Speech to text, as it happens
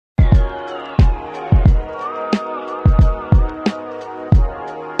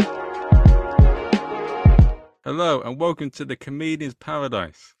Hello and welcome to the Comedian's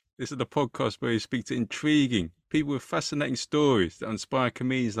Paradise. This is the podcast where we speak to intriguing people with fascinating stories that inspire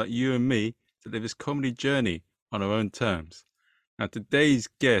comedians like you and me to live this comedy journey on our own terms. Now today's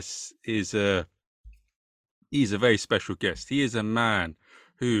guest he's a very special guest. He is a man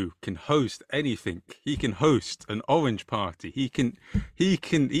who can host anything. He can host an orange party. He can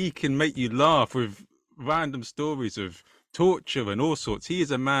make you laugh with random stories of torture and all sorts. He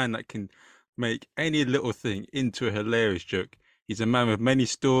is a man that can make any little thing into a hilarious joke. He's a man with many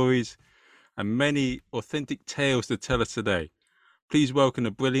stories and many authentic tales to tell us today. Please welcome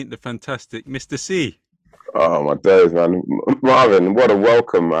the brilliant, the fantastic Mr. Cee. Oh my days, man. Marvin, what a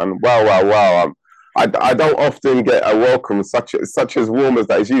welcome, man. Wow, wow, wow. I don't often get a welcome such as warm as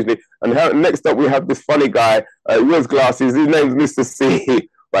that. It's usually, and next up we have this funny guy, he wears glasses, his name's Mr. Cee.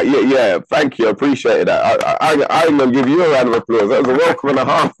 But yeah, thank you, appreciate that. I'm gonna give you a round of applause. That was a welcome and a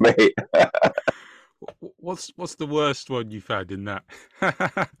half, mate. What's the worst one you've had in that?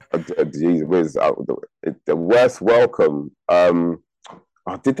 Jeez whiz, the worst welcome.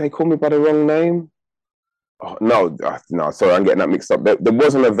 Did they call me by the wrong name? Oh, no, sorry, I'm getting that mixed up. There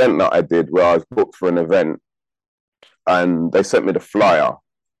was an event that I did where I was booked for an event and they sent me the flyer.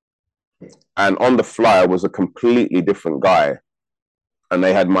 And on the flyer was a completely different guy. And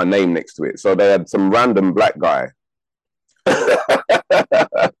they had my name next to it. So they had some random black guy. that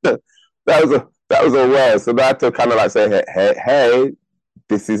was a worst. So I had to kind of like say, hey,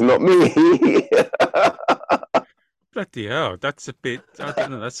 this is not me. Bloody hell, that's a bit, I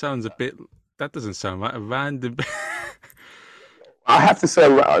don't know, that doesn't sound like a random. I have to say,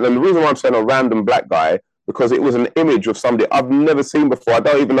 and the reason why I'm saying a random black guy, because it was an image of somebody I've never seen before. I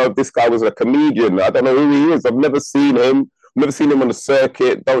don't even know if this guy was a comedian. I don't know who he is. I've never seen him. Never seen him on the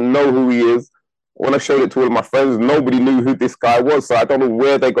circuit. Don't know who he is. When I showed it to all of my friends, nobody knew who this guy was. So I don't know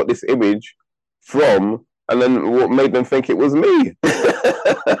where they got this image from, and then what made them think it was me.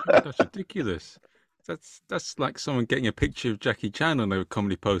 That's ridiculous. That's like someone getting a picture of Jackie Chan on a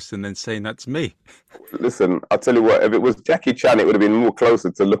comedy post and then saying that's me. Listen, I'll tell you what, if it was Jackie Chan, it would have been more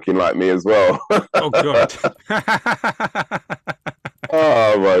closer to looking like me as well. Oh God.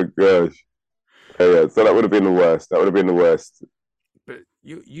 Oh my gosh. Yeah, so that would have been the worst. That would have been the worst. But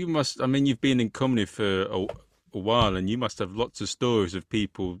you must, I mean, you've been in comedy for a while and you must have lots of stories of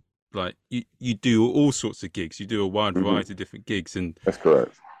people like you do all sorts of gigs. You do a wide variety of different gigs and That's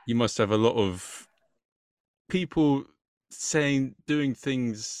correct. you must have a lot of people doing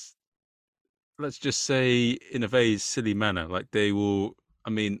things, let's just say in a very silly manner. Like they will, I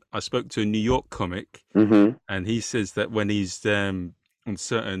mean, I spoke to a New York comic and he says that when he's on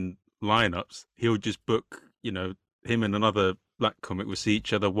certain lineups, he'll just book, him and another black comic will see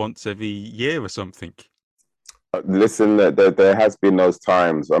each other once every year or something. Listen, there has been those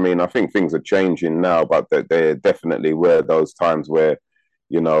times. I mean, I think things are changing now, but there definitely were those times where,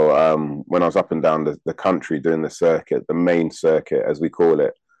 when I was up and down the country doing the circuit, the main circuit, as we call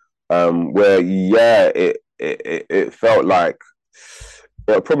it, where, yeah, it felt like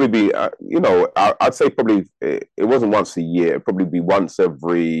it'll probably be, I'd say probably it wasn't once a year. It'd probably be once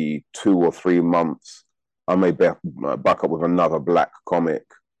every 2 or 3 months. I may back up with another black comic.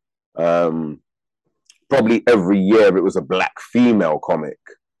 Probably every year it was a black female comic.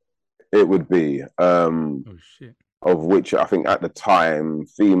 It would be. Oh shit. Of which I think at the time,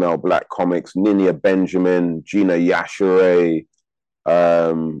 female black comics, Ninia Benjamin, Gina Yashere,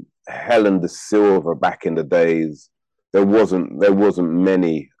 Helen De Silva back in the days. There wasn't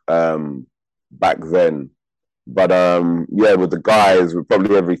many back then. But yeah, with the guys,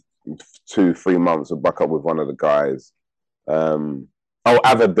 probably every 2-3 months I'd back up with one of the guys.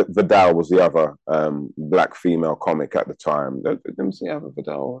 Ava Vidal was the other black female comic at the time. Let me see, Ava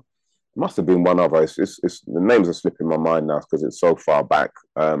Vidal. Must have been one other. It's the names are slipping my mind now because it's so far back.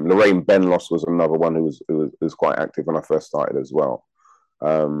 Lorraine Benlos was another one who was quite active when I first started as well.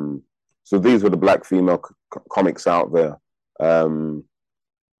 So these were the black female comics out there.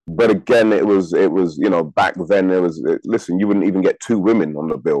 But again, it was back then listen, you wouldn't even get 2 women on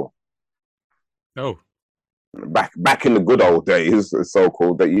the bill. Oh. Back in the good old days, so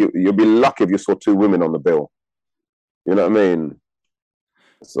called, that you'd be lucky if you saw 2 women on the bill. You know what I mean?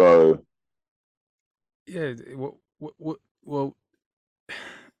 So yeah, well,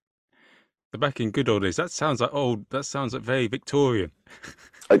 the back in good old days. That sounds like very Victorian.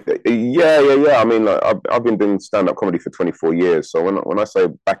 Yeah. I mean, like, I've been doing stand-up comedy for 24 years. So when I say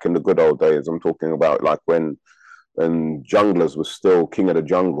back in the good old days, I'm talking about like when Junglers was still king of the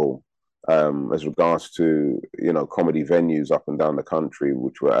jungle. As regards to comedy venues up and down the country,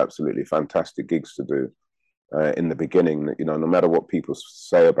 which were absolutely fantastic gigs to do in the beginning. No matter what people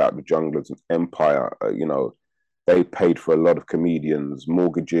say about the Junglers empire, they paid for a lot of comedians'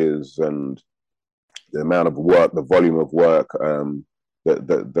 mortgages and the amount of work, the volume of work,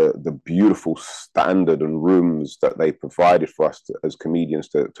 the beautiful standard and rooms that they provided for us as comedians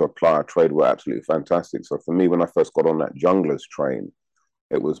to apply our trade were absolutely fantastic. So for me, when I first got on that Junglers train,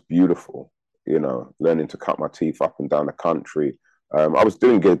 it was beautiful. You know, learning to cut my teeth up and down the country. I was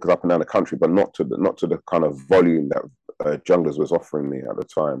doing gigs up and down the country, but not to the kind of volume that Junglers was offering me at the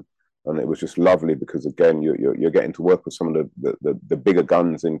time. And it was just lovely because again, you're getting to work with some of the bigger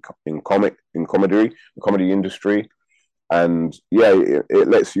guns in comedy industry, and yeah, it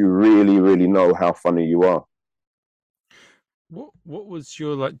lets you really know how funny you are. What was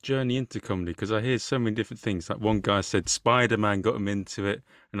your like journey into comedy? Because I hear so many different things. Like one guy said Spider-Man got him into it.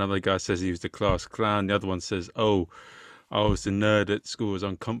 Another guy says he was the class clown. The other one says, "Oh, I was the nerd at school, was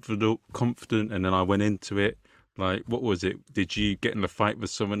confident, and then I went into it." Like, what was it? Did you get in a fight with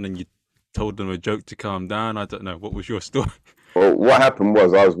someone and you told them a joke to calm down? I don't know. What was your story? Well, what happened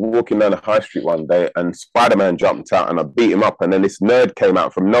was I was walking down the high street one day, and Spider-Man jumped out, and I beat him up, and then this nerd came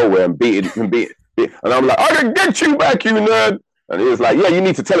out from nowhere and beat, and I'm like, "I can get you back, you nerd!" And he was like, "Yeah, you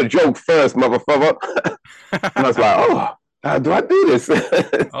need to tell a joke first, motherfucker." And I was like, "Oh, how do I do this?"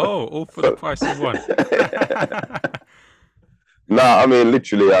 Oh, all for the price of one. No, I mean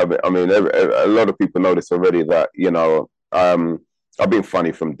literally. I mean, a lot of people know this already. That I've been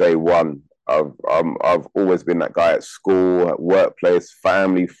funny from day one. I've always been that guy at school, at workplace,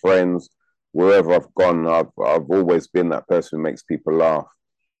 family, friends, wherever I've gone. I've always been that person who makes people laugh.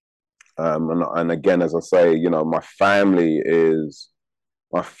 And again, as I say, my family.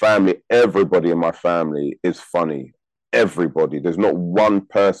 Everybody in my family is funny. Everybody. There's not one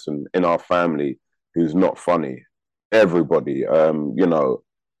person in our family who's not funny. Everybody. Um,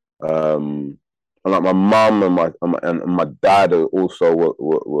 and like my mum and my dad are also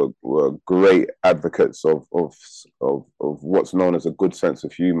were great advocates of what's known as a good sense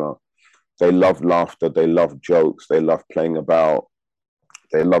of humor. They love laughter, they love jokes, they love playing about,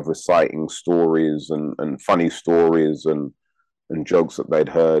 they love reciting stories and funny stories and jokes that they'd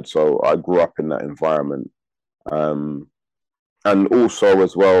heard. So I grew up in that environment. Um, and also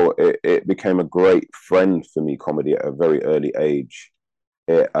as well, it became a great friend for me, comedy at a very early age.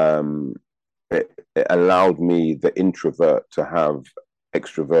 It it allowed me, the introvert, to have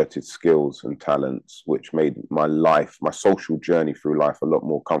extroverted skills and talents, which made my social journey through life a lot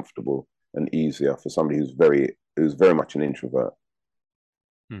more comfortable and easier for somebody who's very much an introvert.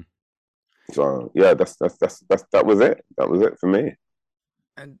 Hmm. So yeah, that was it. That was it for me.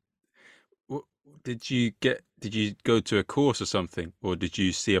 And what, did you go to a course or something, or did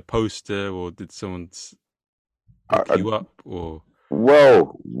you see a poster, or did someone I, hook I, you up, or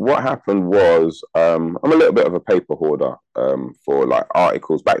well, what happened was I'm a little bit of a paper hoarder for like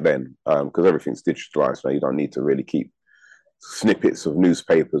articles back then because everything's digitalized now. You don't need to really keep snippets of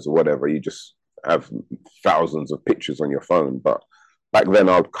newspapers or whatever. You just have thousands of pictures on your phone. But back then,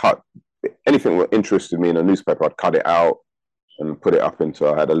 I'd cut anything that interested me in a newspaper. I'd cut it out and put it up into.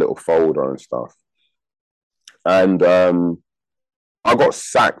 I had a little folder and stuff. And I got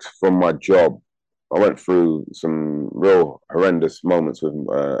sacked from my job. I went through some real horrendous moments with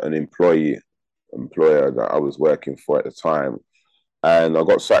an employer that I was working for at the time, and I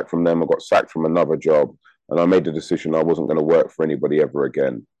got sacked from them. I got sacked from another job, and I made the decision I wasn't going to work for anybody ever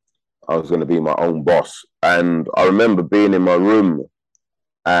again. I was going to be my own boss. And I remember being in my room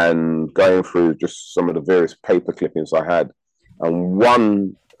and going through just some of the various paper clippings I had. And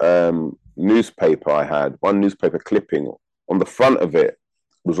one newspaper clipping on the front of it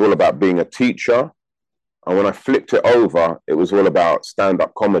was all about being a teacher. And when I flipped it over, it was all about stand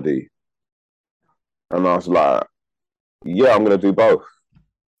up comedy. And I was like, yeah, I'm going to do both.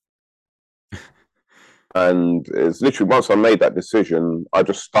 And it's literally once I made that decision, I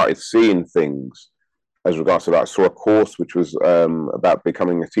just started seeing things as regards to that. I saw a course which was about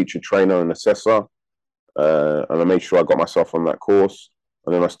becoming a teacher trainer and assessor, and I made sure I got myself on that course.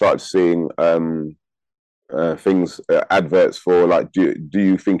 And then I started seeing things, adverts for like, do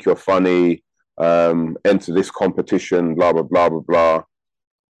you think you're funny? Enter this competition, blah blah blah blah blah,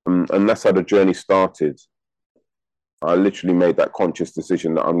 and that's how the journey started. I literally made that conscious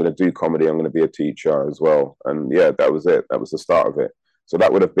decision that I'm going to do comedy. I'm going to be a teacher as well, and yeah, that was it. That was the start of it. So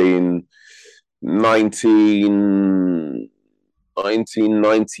that would have been 19,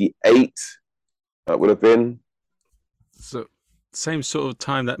 1998. That would have been. so same sort of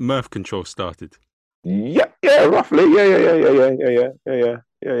time that Mirth Control started? Yeah, yeah, roughly. Yeah, yeah, yeah, yeah, yeah, yeah, yeah, yeah, yeah,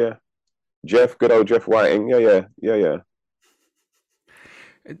 yeah, yeah. Jeff, good old Jeff Whiting. Yeah, yeah, yeah, yeah.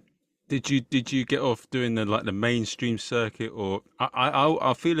 Uh, did you get off doing the like the mainstream circuit, or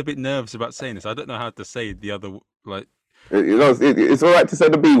I feel a bit nervous about saying this. I don't know how to say the other Like, You know, it's all right to say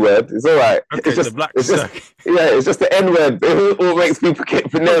the B word. It's all right. okay, the black It's just, circuit. yeah, it's just the N word. It all makes people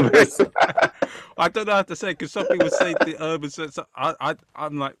get nervous. I don't know how to say because some people say the urban. So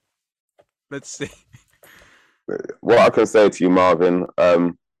I'm like, let's see. What I can say to you, Marvin,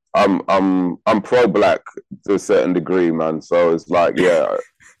 I'm pro-black to a certain degree, man. So it's like, yeah,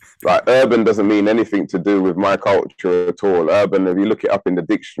 like urban doesn't mean anything to do with my culture at all. Urban, if you look it up in the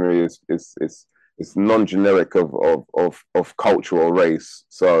dictionary, it's non-generic of culture or race.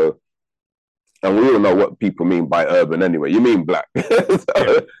 So, and we all know what people mean by urban anyway. You mean black. Yeah.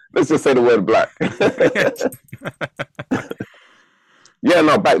 So, let's just say the word black. Yeah,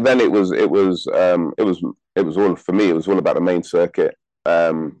 no, back then it was all for me. It was all about the main circuit.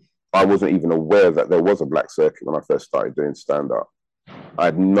 I wasn't even aware that there was a black circuit when I first started doing stand up. I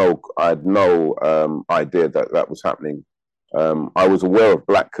had no idea that that was happening. I was aware of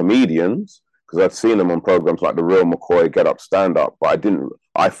black comedians because I'd seen them on programs like The Real McCoy, Get Up, Stand Up, but I didn't.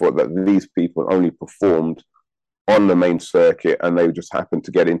 I thought that these people only performed on the main circuit and they just happened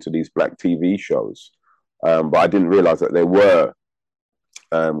to get into these black TV shows. But I didn't realize that there were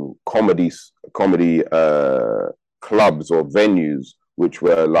comedy clubs or venues which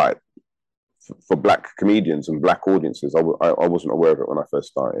were like for black comedians and black audiences. I wasn't aware of it when I first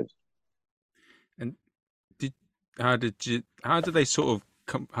started. And did how did they sort of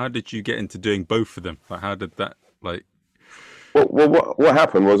come? How did you get into doing both of them? Like, how did that like? What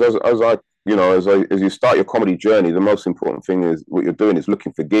happened was as I as you start your comedy journey, the most important thing is what you're doing is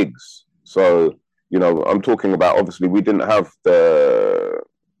looking for gigs. So I'm talking about obviously we didn't have the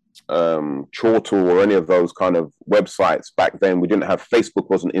Chortle or any of those kind of websites back then. We didn't have Facebook,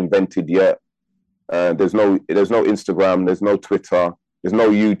 wasn't invented yet. There's no Instagram, there's no Twitter, there's no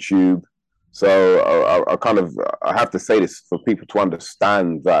YouTube. So I have to say this for people to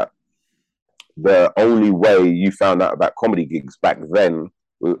understand that the only way you found out about comedy gigs back then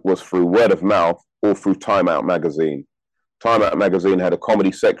was through word of mouth or through Time Out magazine. Time Out magazine had a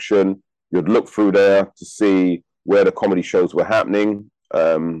comedy section. You'd look through there to see where the comedy shows were happening,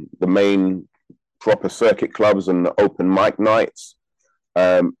 the main proper circuit clubs and the open mic nights.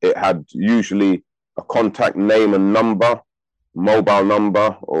 It had usually a contact name and number, mobile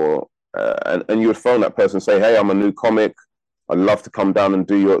number, or and you would phone that person and say, "Hey, I'm a new comic. I'd love to come down and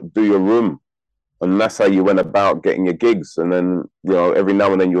do your room." And that's how you went about getting your gigs. And then every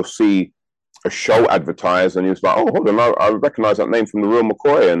now and then you'll see a show advertised, and you're like, "Oh, hold on, I recognize that name from The Real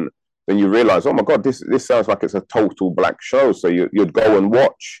McCoy." And then you realize, "Oh my God, this sounds like it's a total black show." So you'd go and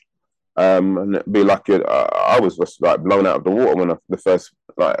watch, and it'd be like I was just like blown out of the water when the first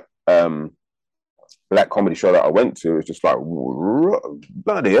like black comedy show that I went to. It's just like,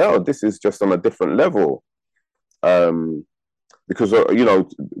 bloody hell, this is just on a different level. Because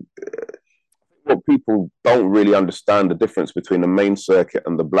what people don't really understand the difference between the main circuit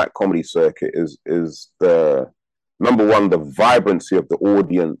and the black comedy circuit is the number one, the vibrancy of the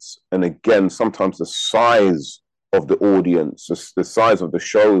audience, and again sometimes the size of the audience, the size of the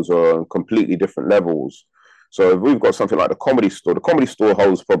shows are on completely different levels. So if we've got something like the comedy store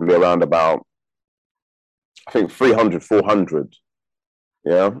holds probably around about, I think, 300, 400.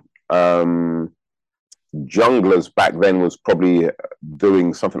 Yeah. Junglers back then was probably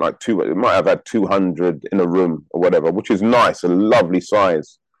doing something like it might have had 200 in a room or whatever, which is nice, a lovely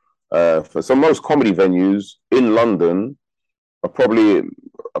size. For some most comedy venues in London are probably,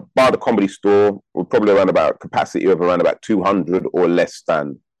 bar the comedy store, we're probably around about capacity of around about 200 or less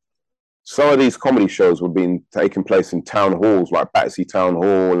than. Some of these comedy shows were being taking place in town halls like Battersea Town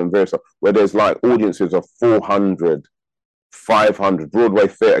Hall and various, where there's like audiences of 400, 500. Broadway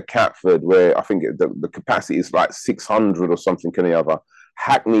Theatre Catford, where I think the capacity is like 600 or something in the other.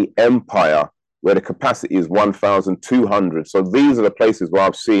 Hackney Empire, where the capacity is 1,200. So these are the places where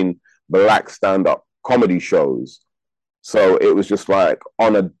I've seen black stand-up comedy shows. So it was just like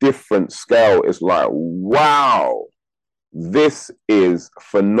on a different scale. It's like, wow, this is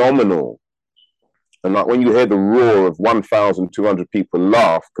phenomenal. And like when you hear the roar of 1,200 people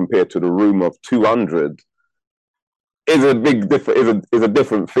laugh compared to the room of 200, is a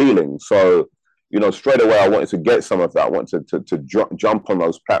different feeling. So straight away I wanted to get some of that. I wanted to jump on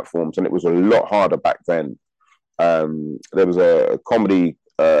those platforms, and it was a lot harder back then. There was a comedy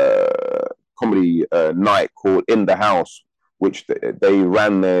night called In the House, which they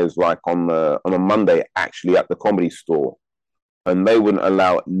ran theirs like on a Monday, actually at the Comedy Store, and they wouldn't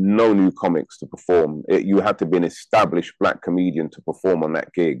allow no new comics to perform. You had to be an established black comedian to perform on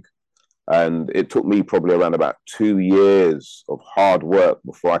that gig. And it took me probably around about 2 years of hard work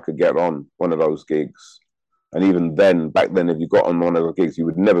before I could get on one of those gigs. And even then, back then, if you got on one of the gigs, you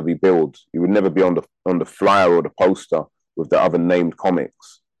would never be billed. You would never be on the flyer or the poster with the other named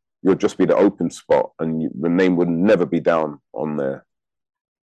comics. You'll just be the open spot, and the name would never be down on there.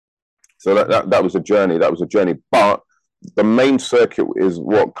 So that was a journey. That was a journey. But the main circuit is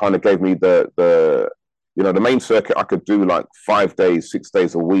what kind of gave me the the main circuit. I could do like 5 days, 6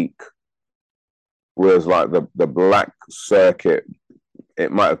 days a week. Whereas like the black circuit,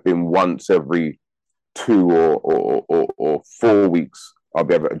 it might have been once every 2 or 4 weeks. I'll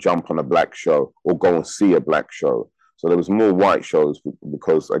be able to jump on a black show or go and see a black show. So there was more white shows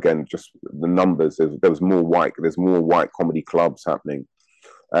because, again, just the numbers. There was more white. There's more white comedy clubs happening,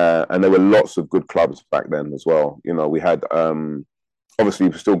 and there were lots of good clubs back then as well. You know, we had obviously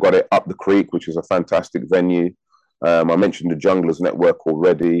we've still got it Up the Creek, which is a fantastic venue. I mentioned the Junglers Network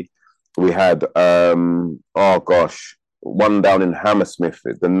already. We had oh gosh, one down in Hammersmith.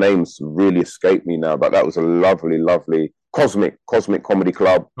 The names really escape me now, but that was a lovely, lovely Cosmic Comedy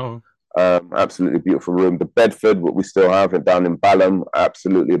Club. Oh. Absolutely beautiful room. The Bedford, what we still have it down in Balham,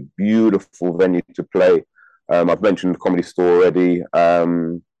 absolutely a beautiful venue to play. I've mentioned the Comedy Store already.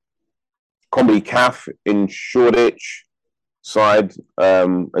 Comedy Caf in Shoreditch side,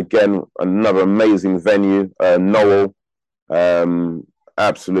 again, another amazing venue. Noel,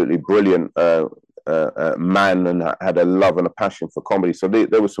 absolutely brilliant man, and had a love and a passion for comedy. So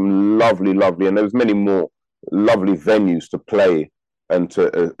there was some lovely, and there was many more lovely venues to play and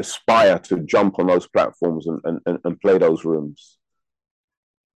to aspire to jump on those platforms and play those rooms.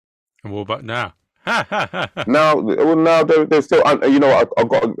 And what about now? Now there's still, I've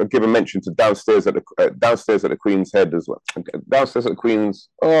got to give a mention to downstairs at the Queen's Head as well. Downstairs at the Queen's,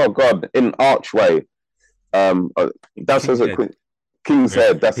 oh God, in Archway, downstairs at King's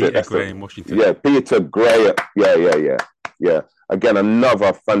Head. That's Peter it. That's Gray in Washington. Yeah, Peter Gray. Yeah. Again,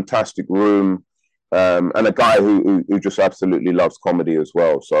 another fantastic room. And a guy who just absolutely loves comedy as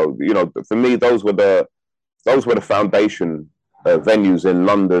well. So for me, those were the foundation venues in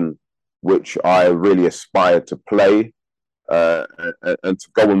London, which I really aspired to play and to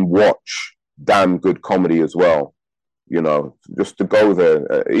go and watch damn good comedy as well. Just to go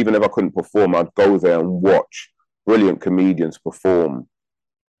there, even if I couldn't perform, I'd go there and watch brilliant comedians perform,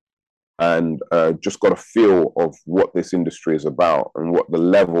 and just got a feel of what this industry is about and what the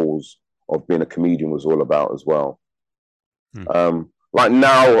levels of being a comedian was all about as well. Like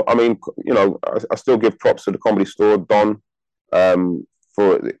now, I mean, I still give props to the Comedy Store, Don,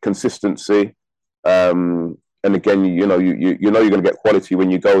 for consistency. And again, you're going to get quality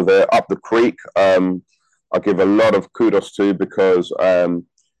when you go there. Up the Creek, I give a lot of kudos to, because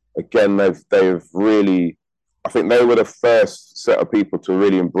again, they've really, I think they were the first set of people to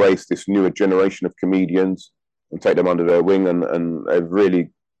really embrace this newer generation of comedians and take them under their wing, and they've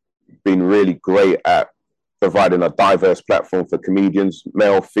really been really great at providing a diverse platform for comedians,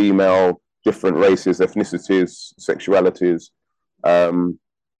 male, female, different races, ethnicities, sexualities.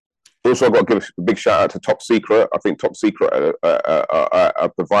 Also, I've got to give a big shout out to Top Secret. I think Top Secret are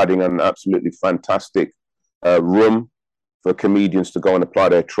providing an absolutely fantastic room for comedians to go and apply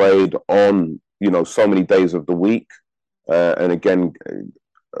their trade on, so many days of the week. And again,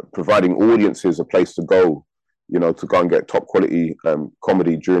 providing audiences a place to go, to go and get top quality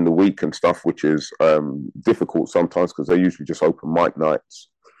comedy during the week and stuff, which is difficult sometimes because they're usually just open mic nights.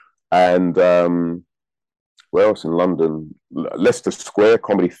 And where else in London? Leicester Square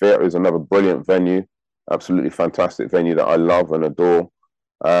Comedy Theatre is another brilliant venue, absolutely fantastic venue that I love and adore.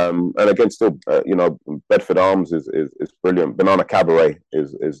 And again, still, Bedford Arms is brilliant. Banana Cabaret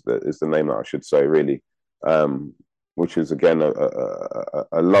is the name that I should say, really, which is again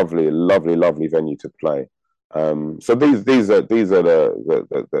a lovely venue to play. So these are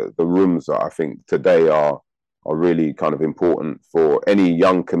the rooms that I think today are really kind of important for any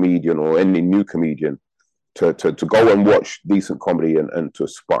young comedian or any new comedian to go and watch decent comedy and to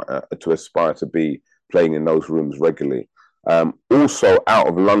aspire to be playing in those rooms regularly. Also out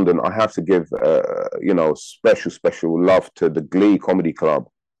of London, I have to give special love to the Glee Comedy Club.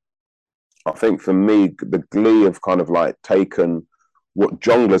 I think for me, the Glee have kind of like taken what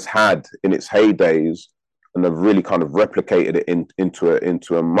Jongleurs had in its heydays and have really kind of replicated it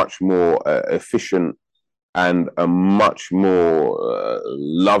into a much more efficient and a much more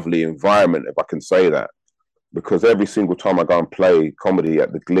lovely environment, if I can say that. Because every single time I go and play comedy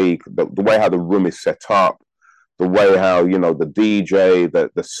at the Glee, the way how the room is set up, the way how, the DJ,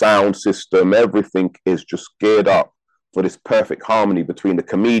 the sound system, everything is just geared up for this perfect harmony between the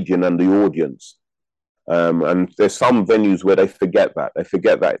comedian and the audience. And there's some venues where they forget that. They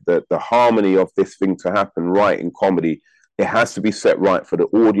forget that the harmony of this thing to happen right in comedy, it has to be set right for the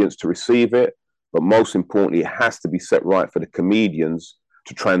audience to receive it, but most importantly, it has to be set right for the comedians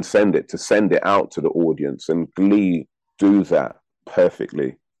to transcend it, to send it out to the audience. And Glee do that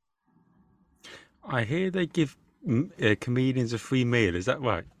perfectly. I hear they give comedians a free meal. Is that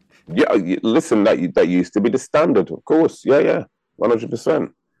right? Yeah, listen, that used to be the standard, of course. Yeah, yeah,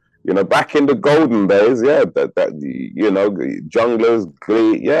 100%. You know, back in the golden days, yeah, that you know, junglers,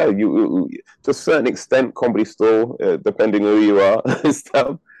 Glee, yeah, you to a certain extent, Comedy Store, depending who you are,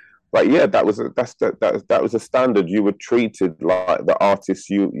 stuff. But yeah, that was a standard. You were treated like the artist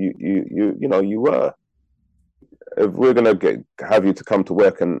you know you were. If we're gonna have you to come to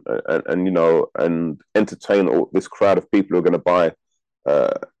work and you know and entertain all this crowd of people who are gonna buy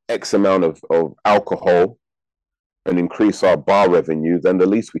uh, X amount of alcohol and increase our bar revenue, then the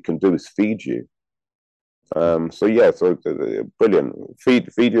least we can do is feed you. So yeah, so brilliant. Feed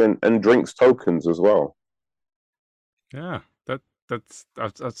you and drinks tokens as well. Yeah, that's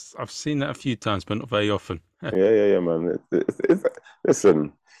I've seen that a few times, but not very often. Yeah, man.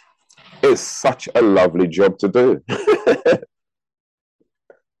 Listen, it's such a lovely job to do.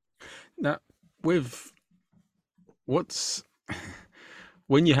 Now, with what's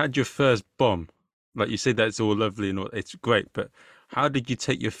when you had your first bomb, like you said, that's all lovely and all, it's great, but how did you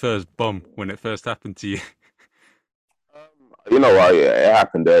take your first bomb when it first happened to you? You know, it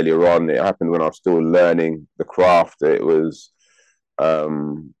happened earlier on. It happened when I was still learning the craft.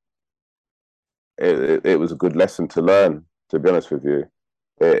 Um, it was a good lesson to learn. To be honest with you,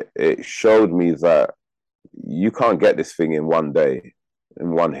 it showed me that you can't get this thing in one day,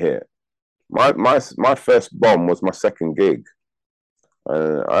 in one hit. My first bomb was my second gig.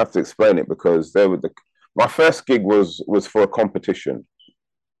 I have to explain it because my first gig was for a competition.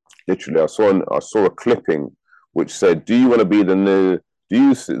 Literally, I saw a clipping which said, "Do you want to be the new? Do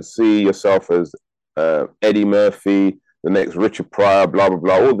you see yourself as Eddie Murphy, the next Richard Pryor, blah blah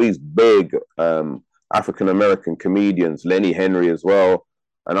blah? All these big African American comedians, Lenny Henry as well."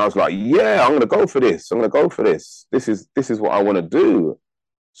 And I was like, "Yeah, I'm going to go for this. I'm going to go for this. This is what I want to do."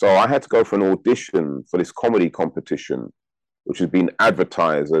 So I had to go for an audition for this comedy competition, which has been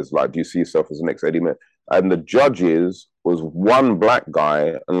advertised as like, "Do you see yourself as the next Eddie Murphy?" And the judges was one black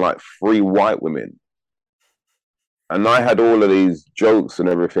guy and like three white women. And I had all of these jokes and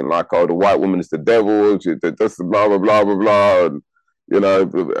everything like, "Oh, the white woman is the devil, that's the blah blah blah blah blah," and you know,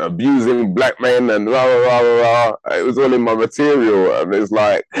 abusing black men and blah blah blah blah. Blah. It was all in my material, and it's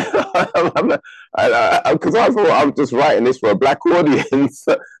like, because I thought I was just writing this for a black audience,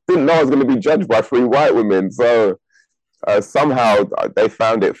 didn't know I was going to be judged by three white women. So somehow they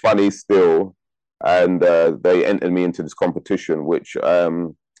found it funny still, and they entered me into this competition, which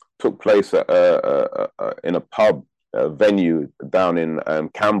took place in a pub venue down in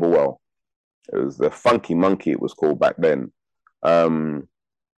Camberwell. It was the Funky Monkey, it was called back then. And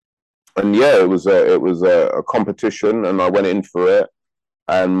yeah, it was a competition, and I went in for it.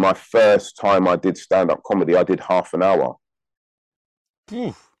 And my first time I did stand up comedy, I did half an hour.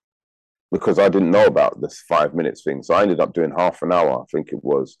 Oof. Because I didn't know about this 5 minutes thing. So I ended up doing half an hour, I think it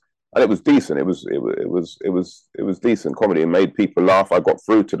was. And it was decent. It was decent comedy. It made people laugh. I got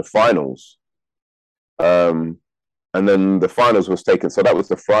through to the finals. And then the finals was taken, so that was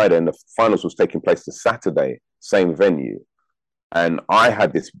the Friday, and the finals was taking place the Saturday, same venue. And I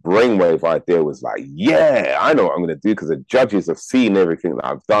had this brainwave idea, was like, yeah, I know what I'm going to do because the judges have seen everything that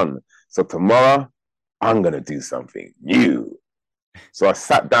I've done. So tomorrow, I'm going to do something new. So I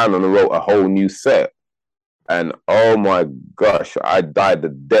sat down and I wrote a whole new set. And oh my gosh, I died the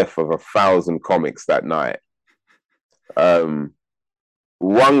death of 1,000 comics that night. One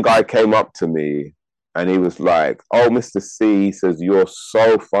guy came up to me and he was like, "Oh, Mr Cee," he says, "You're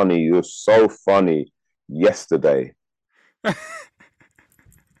so funny. You're so funny yesterday." And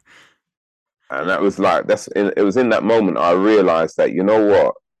that was like, it was in that moment I realized that, you know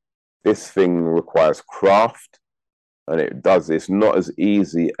what, this thing requires craft, and it's not as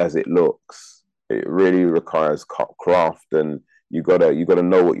easy as it looks. It really requires craft, and you gotta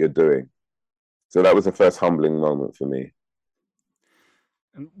know what you're doing. So that was the first humbling moment for me.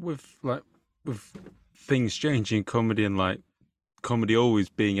 And with things changing in comedy, and like comedy always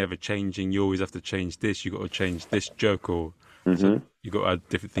being ever changing, you always have to change this. You got to change this joke, or so Mm-hmm. you got to add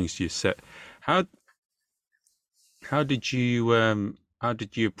different things to your set. How how did you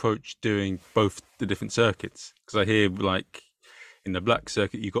approach doing both the different circuits? Because I hear like in the black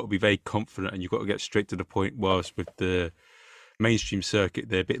circuit you've got to be very confident and you've got to get straight to the point. Whilst with the mainstream circuit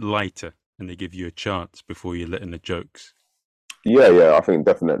they're a bit lighter and they give you a chance before you let in the jokes. Yeah, I think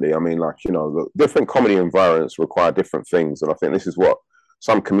definitely. I mean, like, you know, the different comedy environments require different things, and I think this is what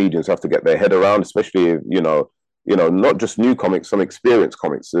some comedians have to get their head around, especially if, you know, not just new comics, some experienced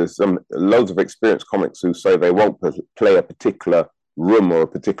comics. There's some loads of experienced comics who say they won't play a particular room or a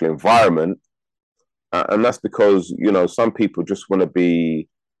particular environment, and that's because some people just want to be.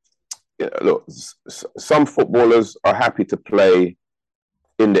 Look, some footballers are happy to play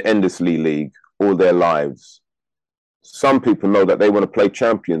in the Endersley League all their lives. Some people know that they want to play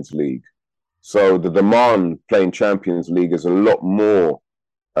Champions League, so the demand playing Champions League is a lot more.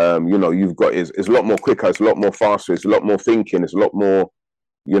 You've got it's a lot more quicker, it's a lot more faster, it's a lot more thinking, it's a lot more.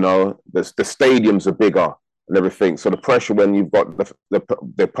 The stadiums are bigger and everything. So the pressure when you've got the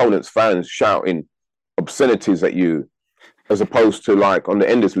opponent's fans shouting obscenities at you, as opposed to like on the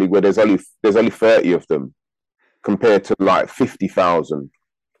Enders League where there's only 30 of them compared to like 50,000.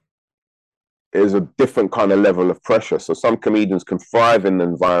 Is a different kind of level of pressure. So some comedians can thrive in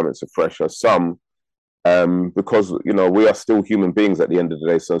environments of pressure. Some, because we are still human beings at the end of the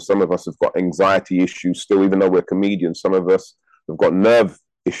day. So some of us have got anxiety issues still, even though we're comedians. Some of us have got nerve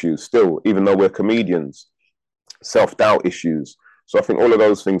issues still, even though we're comedians. Self-doubt issues. So I think all of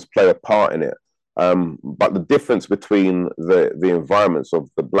those things play a part in it. But the difference between the environments of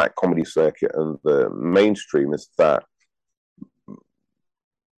the black comedy circuit and the mainstream is that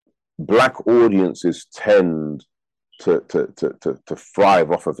black audiences tend to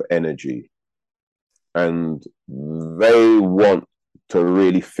thrive off of energy, and they want to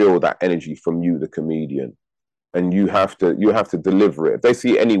really feel that energy from you, the comedian, and you have to deliver it. If they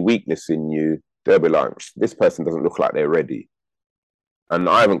see any weakness in you, they'll be like, this person doesn't look like they're ready. And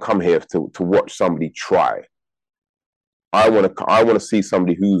I haven't come here to watch somebody try. I want to see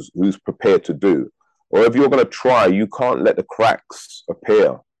somebody who's prepared to do. Or if you're going to try, you can't let the cracks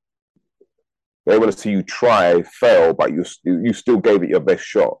appear. They want to see you try, fail, but you still gave it your best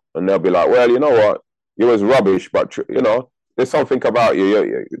shot. And they'll be like, well, you know what? You was rubbish, but there's something about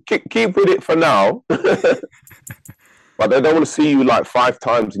you. Keep with it for now. But they don't want to see you like 5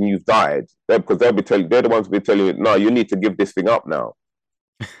 times and you've died. Because they're the ones who be telling you, no, you need to give this thing up now.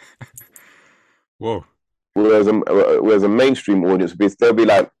 Whoa. Whereas a mainstream audience, they'll be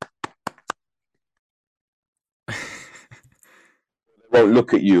like, they won't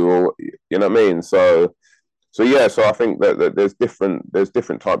look at you, or you know what I mean. So yeah. So I think that there's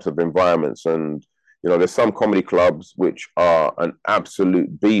different types of environments, and there's some comedy clubs which are an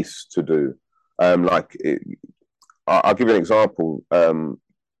absolute beast to do. I'll give you an example.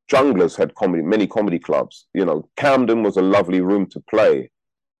 Junglers had many comedy clubs. Camden was a lovely room to play,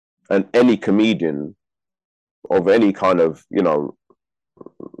 and any comedian of any kind of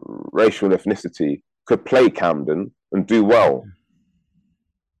racial ethnicity could play Camden and do well.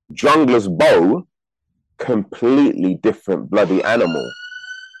 Jungler's Bow, completely different bloody animal.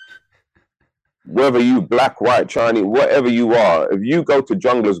 Whether you black, white, Chinese, whatever you are, if you go to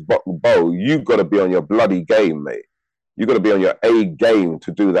Jungler's Bow, you've got to be on your bloody game, mate. You've got to be on your A game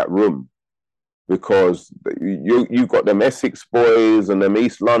to do that room, because you got them Essex boys and them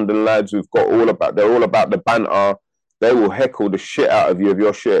East London lads who've got they're all about the banter. They will heckle the shit out of you if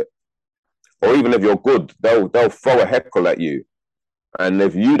you're shit, or even if you're good, they'll throw a heckle at you. And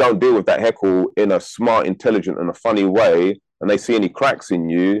if you don't deal with that heckle in a smart, intelligent, and a funny way, and they see any cracks in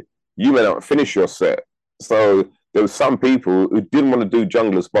you, you may not finish your set. So there were some people who didn't want to do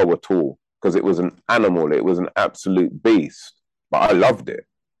Jungler's Bow at all because it was an animal, it was an absolute beast. But I loved it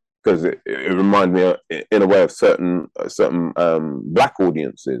because it reminded me, in a way, of certain black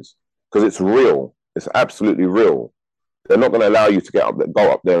audiences, because it's real. It's absolutely real. They're not going to allow you to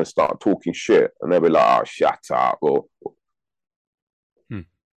go up there and start talking shit, and they'll be like, "Oh, shut up," or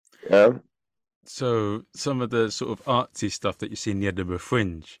yeah. So some of the sort of artsy stuff that you see in the Edinburgh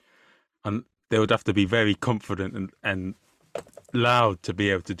Fringe, and they would have to be very confident and loud to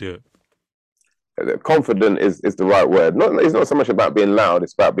be able to do it. Confident is the right word. It's not so much about being loud;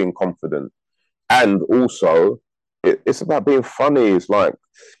 it's about being confident, and also it's about being funny. It's like,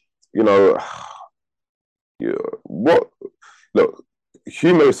 look,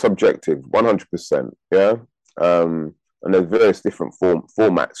 humor is subjective, 100%. Yeah. And there's various different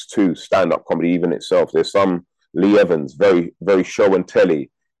formats to stand-up comedy, even itself. There's some Lee Evans, very, very show and telly.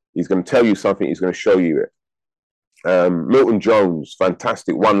 He's going to tell you something, he's going to show you it. Milton Jones,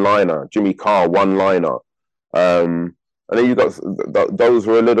 fantastic one-liner. Jimmy Carr, one-liner. And then you got those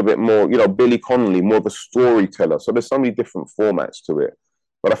who are a little bit more, Billy Connolly, more of a storyteller. So there's so many different formats to it.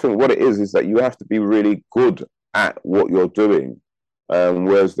 But I think what it is that you have to be really good at what you're doing.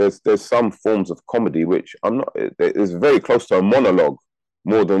 Whereas there's some forms of comedy which is very close to a monologue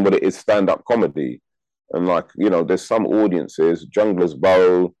more than what it is stand-up comedy. And like, there's some audiences, Jungler's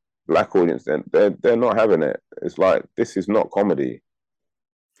Bow, black audience, they're not having it. It's like, this is not comedy.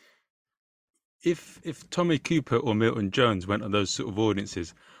 if Tommy Cooper or Milton Jones went on those sort of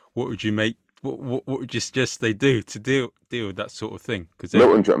audiences, what would you make? What would you suggest they do to deal with that sort of thing? Because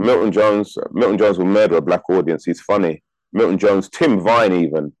Milton Jones will murder a black audience. He's funny. Milton Jones, Tim Vine,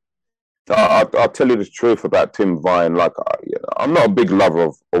 even. I'll tell you the truth about Tim Vine. Like, I'm not a big lover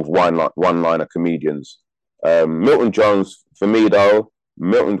of one-liner comedians. Milton Jones, for me though,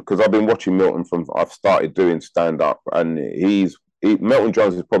 Milton, because I've been watching Milton from I've started doing stand up, and Milton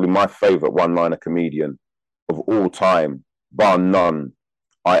Jones is probably my favorite one-liner comedian of all time, bar none.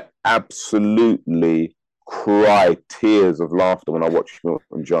 I absolutely cry tears of laughter when I watch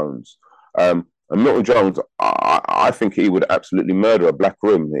Milton Jones. And Milton Jones, I think he would absolutely murder a black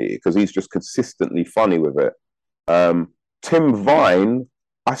room because he's just consistently funny with it. Tim Vine,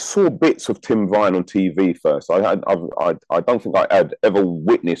 I saw bits of Tim Vine on TV first. I don't think I had ever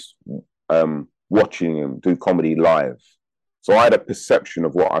witnessed watching him do comedy live. So I had a perception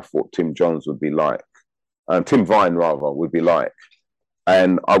of what I thought Tim Jones would be like, Tim Vine rather would be like.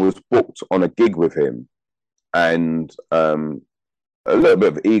 And I was booked on a gig with him, and a little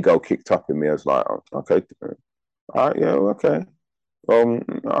bit of ego kicked up in me. I was like, oh, okay, yeah, okay.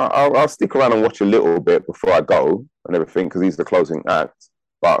 I'll stick around and watch a little bit before I go and everything because he's the closing act.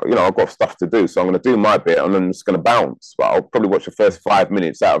 But I've got stuff to do, so I'm going to do my bit and then I'm just going to bounce. But I'll probably watch the first 5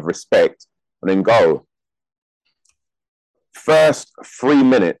 minutes out of respect and then go. First 3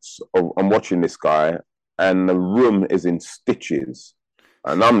 minutes I'm watching this guy, and the room is in stitches,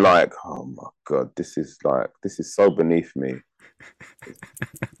 and I'm like, oh my god, this is so beneath me.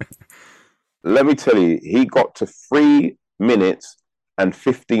 Let me tell you, he got to 3 minutes and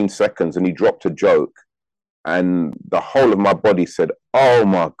 15 seconds and he dropped a joke, and the whole of my body said, oh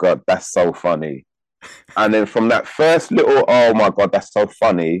my god, that's so funny. And then from that first little, oh my god, that's so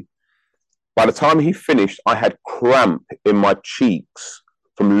funny, by the time he finished, I had cramp in my cheeks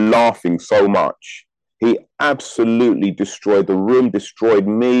from laughing so much. He absolutely destroyed the room, destroyed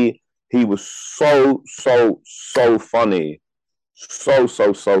me. He was so funny. So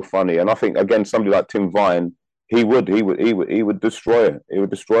funny. And I think, again, somebody like Tim Vine, he would destroy it. He would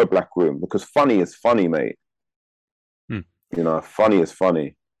destroy Black Room because funny is funny, mate. Funny is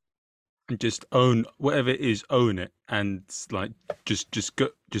funny. And just own whatever it is, own it, and like just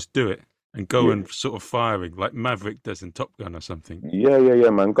do it. And go and sort of firing like Maverick does in Top Gun or something. Yeah,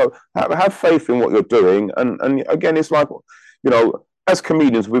 man. Go have faith in what you're doing. And again, it's like, as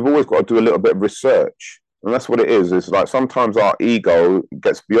comedians, we've always got to do a little bit of research. And that's what it is. It's like sometimes our ego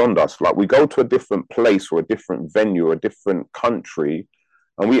gets beyond us. Like we go to a different place or a different venue or a different country,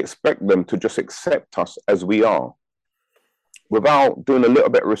 and we expect them to just accept us as we are, without doing a little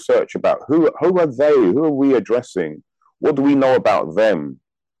bit of research about who are they? Who are we addressing? What do we know about them?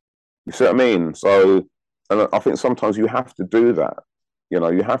 You see what I mean? So, and I think sometimes you have to do that. You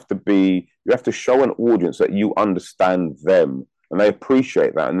have to show an audience that you understand them and they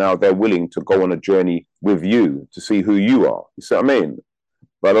appreciate that. And now they're willing to go on a journey with you to see who you are. You see what I mean?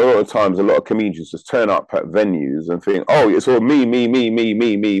 But a lot of times, a lot of comedians just turn up at venues and think, oh, it's all me. And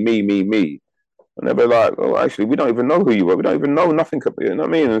they'll be like, oh, actually, we don't even know who you are. We don't even know nothing. You know what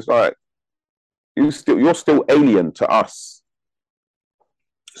I mean? It's like, you're still alien to us.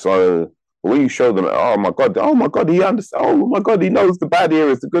 So when you show them, oh my god, he understands. Oh my god, he knows the bad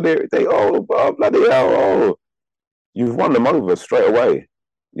areas, the good areas. They, oh bloody hell, oh, you've won them over straight away.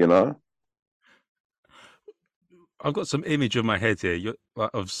 I've got some image in my head here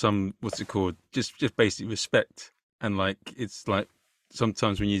of some, what's it called? Just basic respect, and like it's like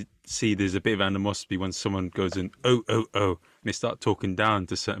sometimes when you see there's a bit of animosity when someone goes in, oh, and they start talking down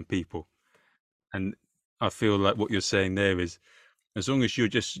to certain people, and I feel like what you're saying there is, as long as you're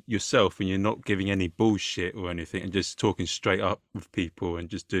just yourself and you're not giving any bullshit or anything and just talking straight up with people and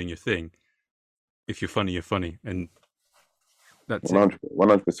just doing your thing, if you're funny, you're funny. And that's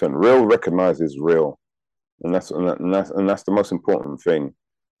 100%. Real recognizes real. And that's the most important thing.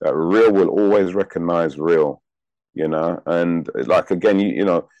 That real will always recognize real, and like,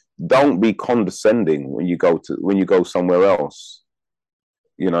 again, don't be condescending when you go somewhere else.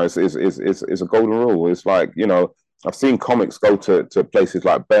 It's a golden rule. It's like, I've seen comics go to places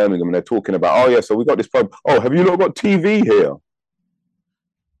like Birmingham and they're talking about, oh yeah, so we got this problem. Oh, have you not got TV here?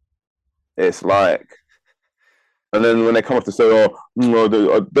 It's like, and then when they come up to say, oh, no,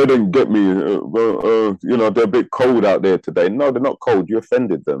 they didn't get me. They're a bit cold out there today. No, they're not cold. You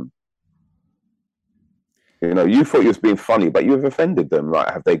offended them. You thought you was being funny, but you've offended them.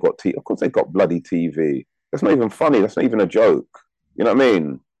 Right? Have they got TV? Of course they got bloody TV. That's not even funny. That's not even a joke. You know what I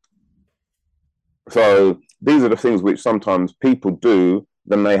mean? So these are the things which sometimes people do.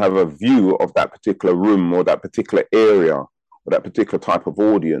 Then they have a view of that particular room or that particular area or that particular type of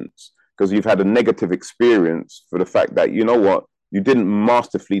audience. because you've had a negative experience for the fact that, you know what, you didn't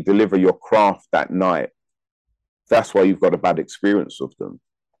masterfully deliver your craft that night. That's why you've got a bad experience of them.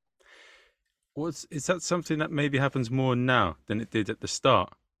 Is that something that maybe happens more now than it did at the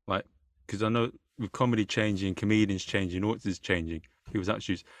start? Like, because I know with comedy changing, comedians changing, audiences changing, people's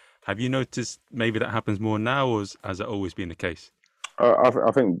attitudes. Have you noticed maybe that happens more now, or has that always been the case? I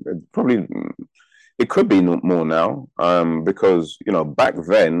think probably it could be more now, because back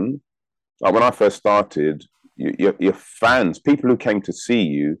then, like when I first started, your fans, people who came to see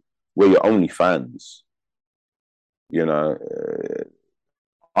you, were your only fans. You know,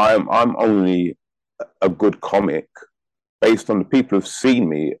 I'm only a good comic based on the people who've seen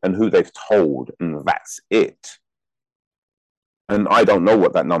me and who they've told, and that's it. And I don't know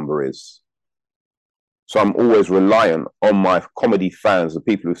what that number is. So I'm always reliant on my comedy fans, the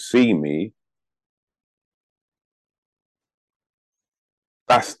people who see me.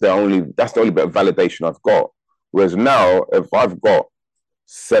 That's the only bit of validation I've got. Whereas now, if I've got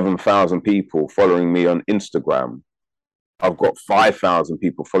 7,000 people following me on Instagram, I've got 5,000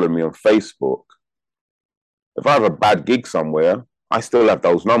 people following me on Facebook. If I have a bad gig somewhere, I still have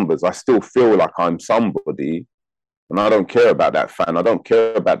those numbers. I still feel like I'm somebody, and I don't care about that fan. I don't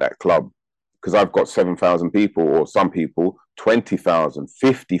care about that club, because I've got 7,000 people, or some people, 20,000,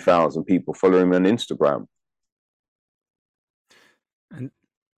 50,000 people following me on Instagram. And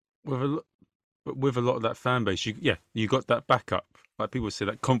with a lot of that fan base, you got that backup. Like people say,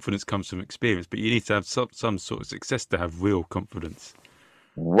 that confidence comes from experience, but you need to have some sort of success to have real confidence.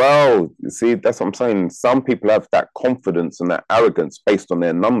 Well, you see, that's what I'm saying. Some people have that confidence and that arrogance based on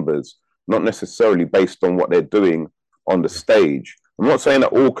their numbers, not necessarily based on what they're doing on the stage. I'm not saying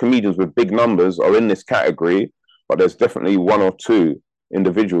that all comedians with big numbers are in this category, but there's definitely one or two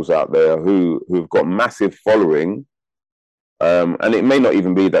individuals out there who've got massive following. And it may not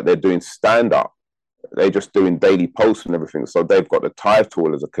even be that they're doing stand up. They're just doing daily posts and everything. So they've got the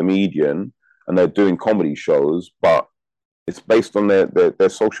title as a comedian and they're doing comedy shows, but it's based on their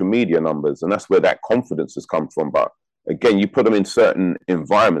social media numbers. And that's where that confidence has come from. But again, you put them in certain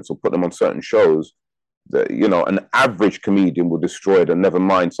environments or put them on certain shows that, an average comedian will destroy it, and never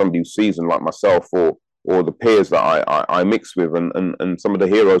mind somebody who's seasoned like myself, or the peers that I mix with, and some of the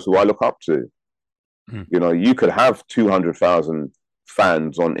heroes who I look up to. You could have 200,000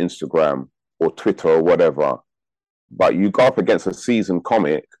 fans on Instagram or Twitter or whatever, but you go up against a seasoned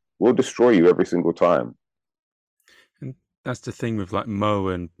comic, will destroy you every single time. And that's the thing with like Mo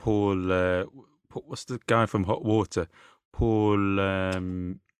and Paul. What's the guy from Hot Water? Paul.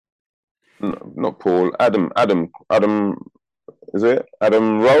 No, not Paul. Adam. Is it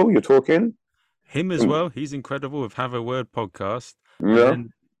Adam Rowe? You're talking Him as well. He's incredible with Have a Word podcast. And yeah. then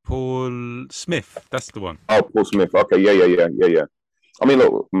Paul Smith. That's the one. Oh, Paul Smith. Okay, yeah. I mean,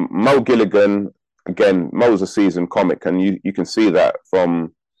 look, Mo Gilligan, again, Mo's a seasoned comic, and you can see that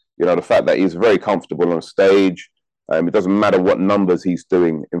from, the fact that he's very comfortable on stage. It doesn't matter what numbers he's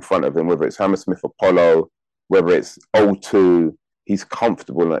doing in front of him, whether it's Hammersmith Apollo, whether it's O2, he's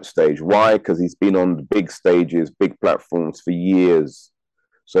comfortable on that stage. Why? Because he's been on the big stages, big platforms for years.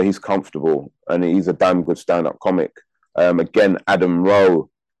 So he's comfortable, and he's a damn good stand-up comic. Again, Adam Rowe,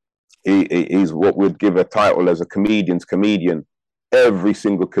 he's what we'd give a title as a comedian's comedian. Every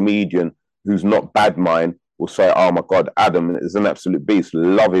single comedian who's not bad mind will say, oh my God, Adam is an absolute beast,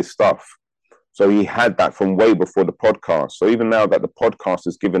 love his stuff. So he had that from way before the podcast. So even now that the podcast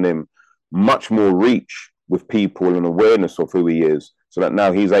has given him much more reach with people and awareness of who he is, so that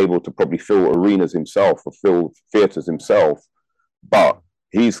now he's able to probably fill arenas himself or fill theatres himself. But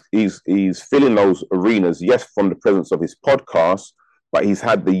he's filling those arenas, yes, from the presence of his podcast, but he's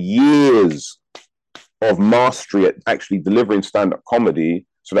had the years of mastery at actually delivering stand-up comedy,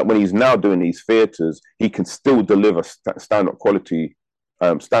 so that when he's now doing these theatres, he can still deliver stand-up quality,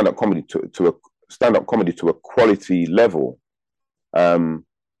 stand-up comedy to a quality level.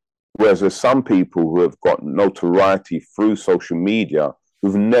 Whereas there's some people who have got notoriety through social media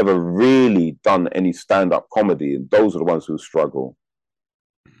who've never really done any stand-up comedy, and those are the ones who struggle.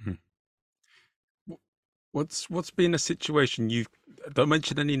 What's been a situation you've, don't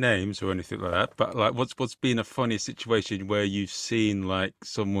mention any names or anything like that, but like what's been a funny situation where you've seen like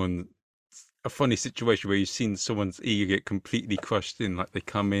a funny situation where you've seen someone's ego get completely crushed in, like they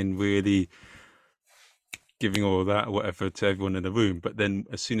come in really giving all that or whatever to everyone in the room, but then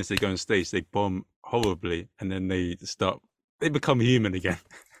as soon as they go on stage they bomb horribly, and then they become human again.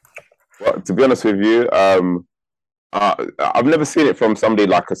 Well, to be honest with you, I've never seen it from somebody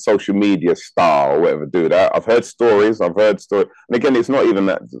like a social media star or whatever do that. I've heard stories, and again, it's not even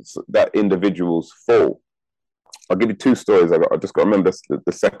that individual's fault. I'll give you two stories. I just got to remember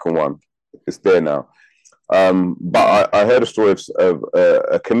the second one. it's there now. But I heard a story of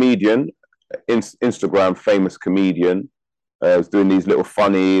a comedian, Instagram famous comedian, was doing these little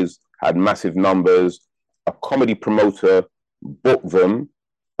funnies, had massive numbers. A comedy promoter booked them,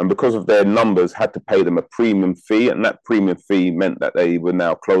 and because of their numbers, had to pay them a premium fee, and that premium fee meant that they were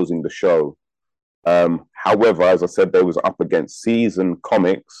now closing the show. However, as I said, they was up against seasoned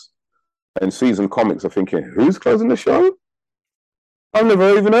comics, and seasoned comics are thinking, "Who's closing the show? I've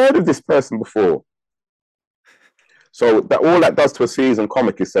never even heard of this person before." So that all that does to a seasoned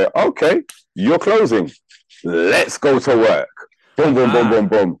comic is say, "Okay, you're closing. Let's go to work." Boom, boom, boom, boom, Ah,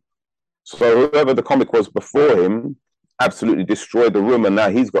 boom. So whoever the comic was before him absolutely destroyed the room, and now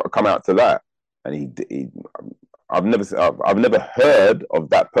he's got to come out to that. And I've never heard of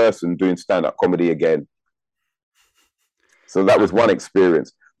that person doing stand-up comedy again. So that was one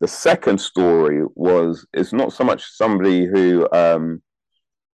experience. The second story was, it's not so much somebody who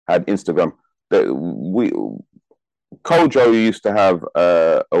had Instagram. That we Kojo used to have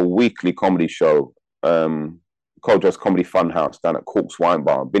a weekly comedy show. Kojo's Comedy Funhouse down at Cork's Wine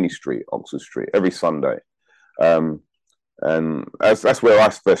Bar, Binney Street, Oxford Street, every Sunday. Um, and that's where I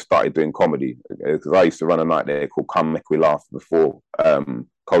first started doing comedy, because I used to run a night there called Come Make We Laugh before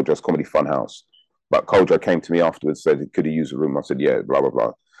Kojo's Comedy Funhouse. But Kojo came to me afterwards, said, could he use a room? I said, yeah, blah, blah,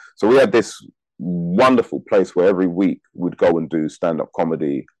 blah. So we had this wonderful place where every week we'd go and do stand-up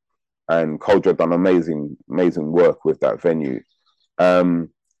comedy, and Kojo done amazing work with that venue.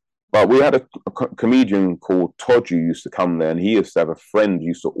 But we had a comedian called Toju used to come there, and he used to have a friend who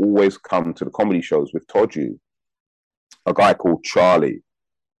used to always come to the comedy shows with Toju, a guy called Charlie.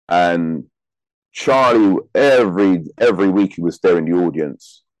 And Charlie, every week he was there in the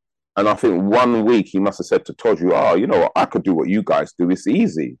audience. And I think one week he must have said to Toju, "Oh, you know what? I could do what you guys do. It's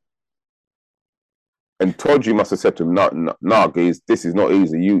easy." And Toji must have said to him, "No, guys, this is not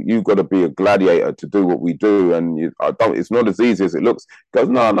easy. You got to be a gladiator to do what we do, and I don't. It's not as easy as it looks." He goes,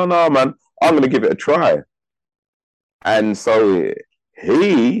 "No, man. I'm going to give it a try." And so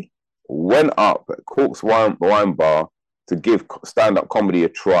he went up at Cork's Wine Bar to give stand-up comedy a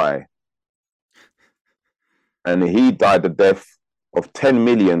try, and he died the death of 10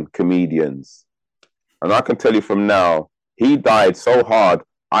 million comedians. And I can tell you from now, he died so hard.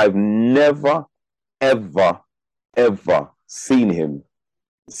 I've never ever seen him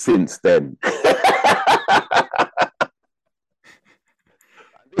since then.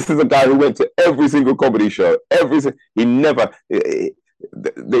 This is a guy who went to every single comedy show. He never.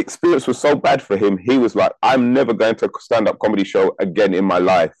 The experience was so bad for him. He was like, "I'm never going to a stand-up comedy show again in my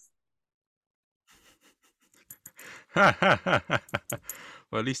life." well,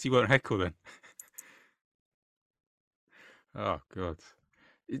 at least he won't heckle then. Oh God,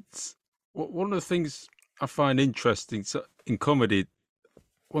 it's one of the things I find interesting in comedy.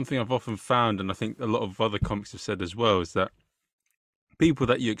 One thing I've often found, and I think a lot of other comics have said as well, is that people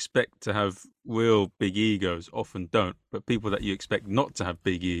that you expect to have real big egos often don't, but people that you expect not to have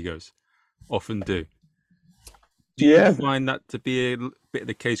big egos often do. Do you find that to be a bit of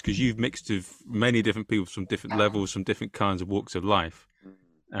the case, because you've mixed with many different people from different levels, from different kinds of walks of life?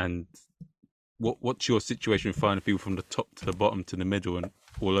 And what's your situation finding people from the top to the bottom to the middle and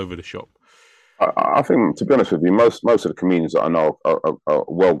all over the shop? I think, to be honest with you, most of the comedians that I know are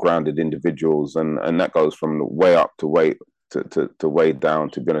well-grounded individuals, and that goes from way up to way down.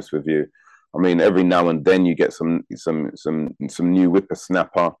 To be honest with you, I mean, every now and then you get some new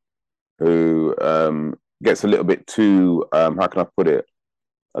whippersnapper who gets a little bit too how can I put it,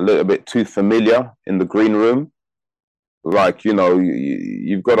 a little bit too familiar in the green room. Like,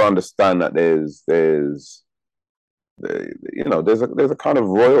 you've got to understand that there's a kind of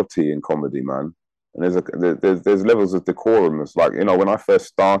royalty in comedy, man, and there's levels of decorum. It's like, when I first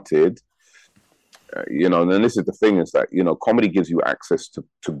started, and this is the thing, is that comedy gives you access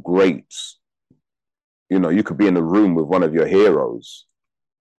to greats. You could be in a room with one of your heroes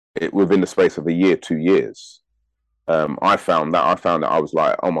within the space of a year, 2 years. I found that I was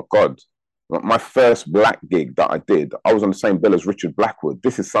like, oh my God. My first black gig that I did, I was on the same bill as Richard Blackwood.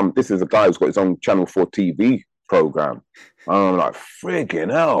 This is a guy who's got his own Channel 4 TV program. And I'm like,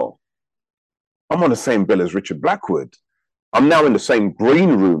 friggin' hell. I'm on the same bill as Richard Blackwood. I'm now in the same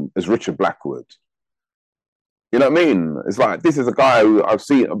green room as Richard Blackwood. You know what I mean? It's like, this is a guy who I've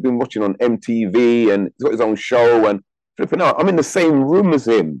been watching on MTV, and he's got his own show, and flipping out. I'm in the same room as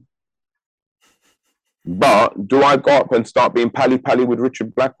him. But do I go up and start being pally with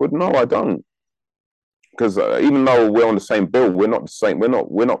Richard Blackwood? No, I don't. Because even though we're on the same bill, we're not the same. We're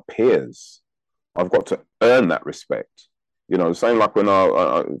not peers. I've got to earn that respect. The same like when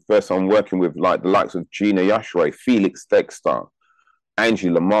I first I'm working with like the likes of Gina Yashray, Felix Dexter, Angie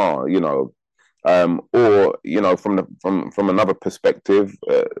Lamar, or from another perspective,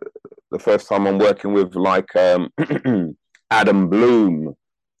 the first time I'm working with like Adam Bloom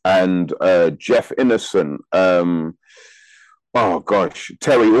and Jeff Innocent, oh gosh,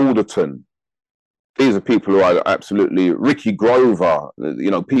 Terry Alderton. These are people who are absolutely Ricky Grover.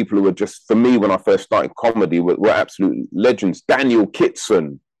 People who were just, for me when I first started comedy, were absolute legends. Daniel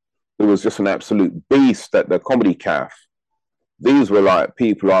Kitson, who was just an absolute beast at the Comedy Caf. These were like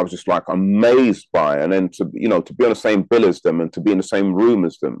people I was just like amazed by, and then to be on the same bill as them and to be in the same room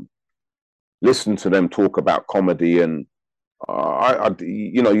as them, listen to them talk about comedy, and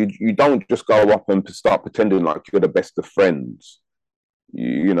you don't just go up and start pretending like you're the best of friends.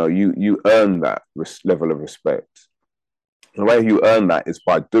 You earn that level of respect. The way you earn that is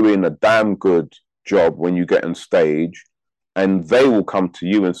by doing a damn good job when you get on stage, and they will come to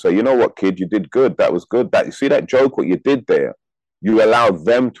you and say, you know what, kid, you did good. That was good. That, you see that joke, what you did there. You allow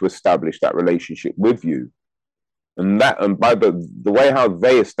them to establish that relationship with you, and by the way how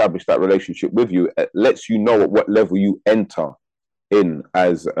they establish that relationship with you, it lets you know at what level you enter in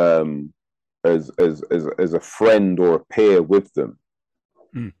as a friend or a peer with them.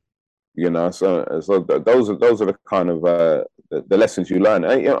 Mm. So those are the kind of the lessons you learn.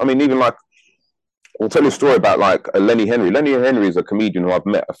 I mean, even like, I'll tell you a story about like Lenny Henry. Lenny Henry is a comedian who I've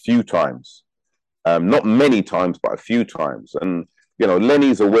met a few times. Not many times, but a few times. And,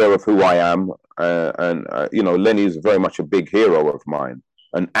 Lenny's aware of who I am. And Lenny is very much a big hero of mine,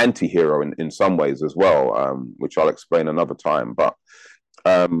 an anti-hero in some ways as well, which I'll explain another time. But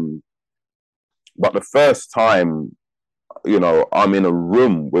the first time, I'm in a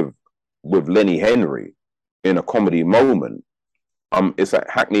room with Lenny Henry in a comedy moment, it's at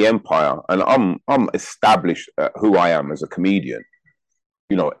Hackney Empire, and I'm established at who I am as a comedian.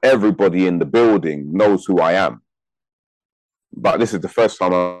 Everybody in the building knows who I am. But this is the first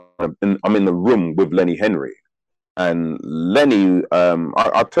time I'm in the room with Lenny Henry. And Lenny,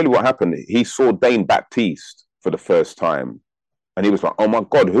 I'll tell you what happened. He saw Dane Baptiste for the first time. And he was like, oh my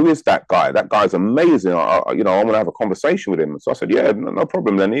God, who is that guy? That guy's amazing. I want to have a conversation with him. So I said, yeah, no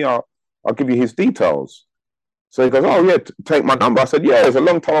problem, Lenny. I'll give you his details. So he goes, oh yeah, take my number. I said, yeah, it's a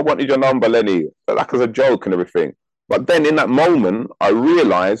long time I wanted your number, Lenny. Like as a joke and everything. But then in that moment, I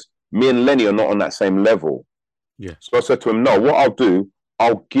realized me and Lenny are not on that same level. Yeah. So I said to him, no, what I'll do,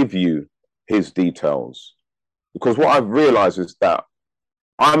 I'll give you his details. Because what I've realized is that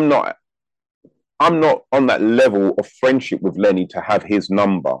I'm not on that level of friendship with Lenny to have his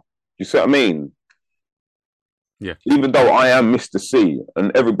number. You see what I mean? Yeah. Even though I am Mr Cee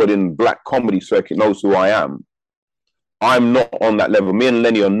and everybody in the black comedy circuit knows who I am, I'm not on that level. Me and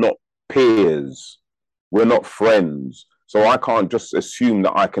Lenny are not peers. We're not friends. So I can't just assume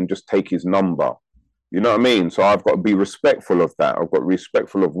that I can just take his number. You know what I mean? So I've got to be respectful of that. I've got to be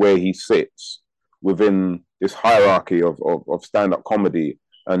respectful of where he sits within this hierarchy of stand-up comedy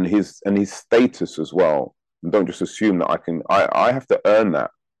and his status as well. And don't just assume that I have to earn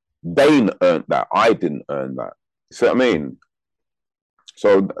that. Dane earned that. I didn't earn that. You see what I mean?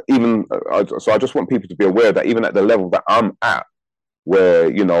 So I just want people to be aware that even at the level that I'm at, where,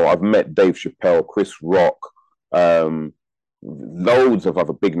 I've met Dave Chappelle, Chris Rock, loads of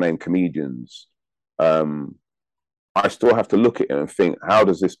other big name comedians, I still have to look at it and think, how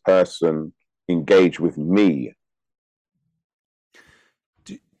does this person engage with me?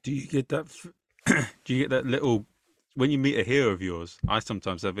 Do you get that? Do you get that little, when you meet a hero of yours? I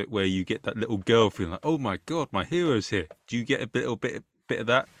sometimes have it where you get that little girl feeling like, oh my God, my hero's here. Do you get a little bit of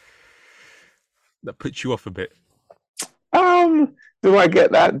that puts you off a bit? Do I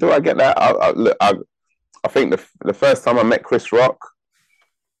get that? I think the first time I met Chris Rock,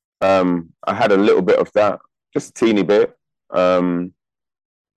 I had a little bit of that, just a teeny bit. I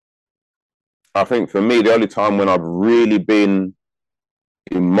think for me, the only time when I've really been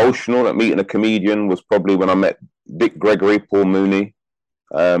emotional at meeting a comedian was probably when I met Dick Gregory, Paul Mooney,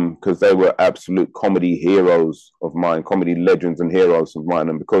 because they were absolute comedy heroes of mine, comedy legends and heroes of mine.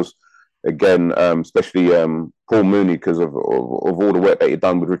 And because, again, especially Paul Mooney, because of all the work that he'd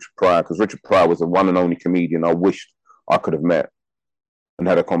done with Richard Pryor, because Richard Pryor was the one and only comedian I wished I could have met and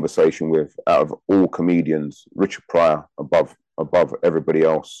had a conversation with. Out of all comedians, Richard Pryor above everybody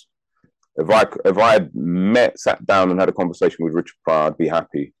else. If I had sat down and had a conversation with Richard Pryor, I'd be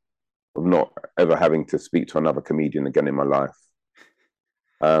happy of not ever having to speak to another comedian again in my life.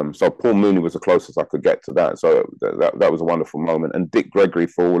 So Paul Mooney was the closest I could get to that. So that was a wonderful moment. And Dick Gregory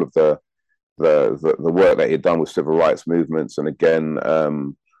for all of the work that he'd done with civil rights movements, and again,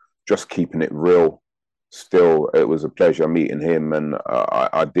 just keeping it real. Still, it was a pleasure meeting him, and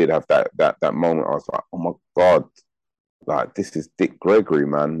I did have that moment. I was like, oh my God, like this is Dick Gregory,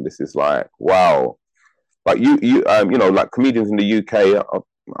 man. This is like wow. But you know, like comedians in the UK,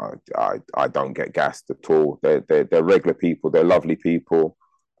 I don't get gassed at all. They're regular people. They're lovely people.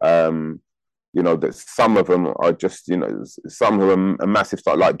 Um, you know that some of them are just, you know, some of them are massive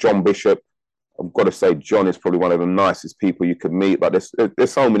stuff like John Bishop. I've got to say, John is probably one of the nicest people you could meet. But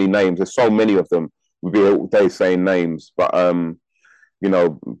there's so many names. There's so many of them. We'll be all day saying names, but you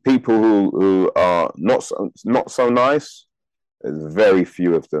know, people who are not so nice. There's very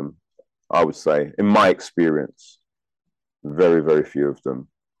few of them, I would say, in my experience. Very, very few of them.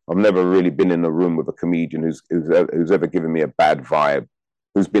 I've never really been in a room with a comedian who's ever given me a bad vibe,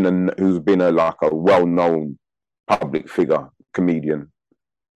 who's been a like a well known public figure comedian.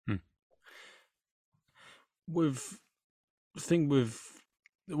 Hmm. With the thing with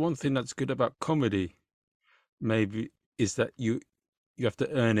the one thing that's good about comedy, maybe, is that you have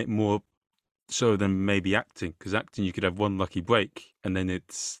to earn it more so than maybe acting, because acting you could have one lucky break and then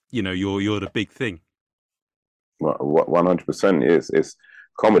it's, you know, you're the big thing. 100% is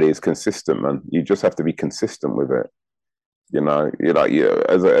comedy is consistent, man. You just have to be consistent with it. You like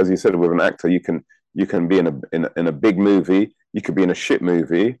as you said, with an actor, you can be in a big movie, you could be in a shit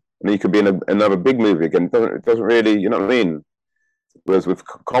movie, and then you could be in another big movie again. It doesn't really, you know what I mean? Whereas with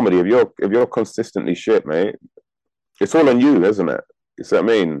comedy, if you're consistently shit, mate, it's all on you, isn't it? You see what I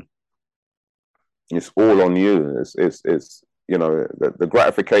mean? It's all on you. It's you know, the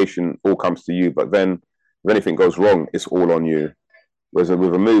gratification all comes to you, but then if anything goes wrong, it's all on you. Whereas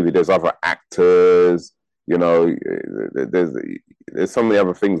with a movie, there's other actors. You know, there's so many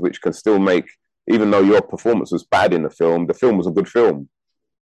other things which can still make, even though your performance was bad in the film was a good film,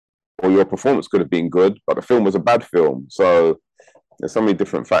 or your performance could have been good, but the film was a bad film. So there's so many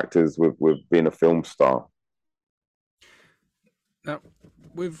different factors with being a film star. Now,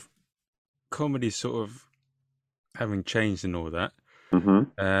 with comedy sort of having changed and all that,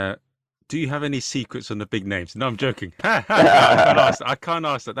 Mm-hmm. do you have any secrets on the big names? No, I'm joking. No, I can't ask that. I can't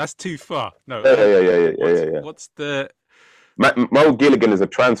ask that. That's too far. No. Yeah. What's the? Mo Gilligan is a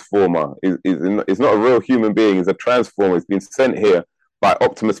transformer. He's not a real human being. He's a transformer. He's been sent here by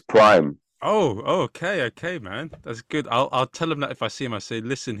Optimus Prime. Oh, okay, man. That's good. I'll tell him that if I see him. I say,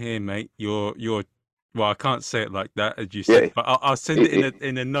 listen here, mate. You're. Well, I can't say it like that, as you said, Yeah, but I'll send it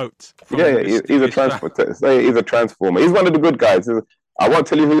in a note from yeah. the He's a mysterious fan. transformer. He's a transformer. He's one of the good guys. I won't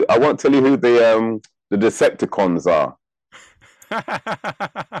tell you who. I won't tell you who the Decepticons are.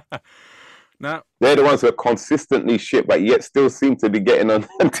 Now, They're the ones who are consistently shit, but yet still seem to be getting on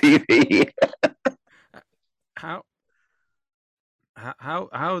TV. how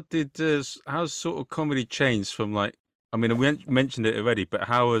how did how sort of comedy changed from, like, I mean, we mentioned it already, but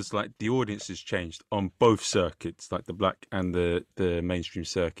how has, like, the audiences changed on both circuits, like the black and the mainstream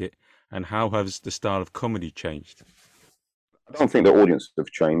circuit, and how has the style of comedy changed? I don't think the audience have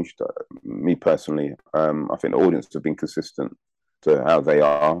changed. Me personally, I think the audience have been consistent to how they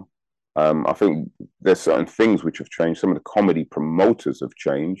are. I think there's certain things which have changed. Some of the comedy promoters have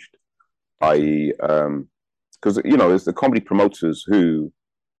changed, Okay. i.e., because you know, there's the comedy promoters who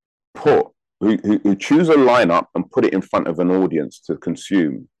put who choose a lineup and put it in front of an audience to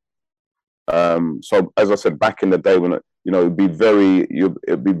consume. So as I said back in the day, when you know, it'd be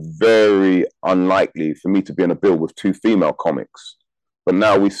very unlikely for me to be in a bill with two female comics. But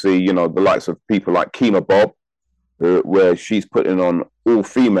now we see, you know, the likes of people like Kina Bob, where she's putting on all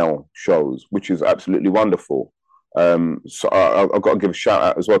female shows, which is absolutely wonderful. So I've got to give a shout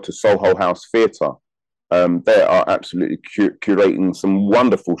out as well to Soho House Theatre. They are absolutely curating some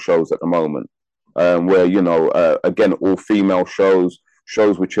wonderful shows at the moment, where, you know, again, all female shows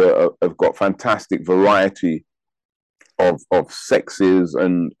which have got fantastic variety of sexes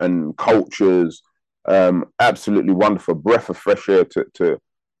and cultures. Absolutely wonderful, breath of fresh air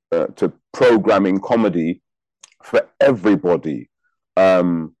to programming comedy for everybody.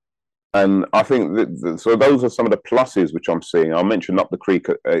 And I think so. Those are some of the pluses which I'm seeing. I mentioned Up the Creek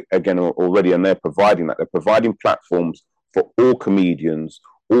again already, and they're providing that. They're providing platforms for all comedians,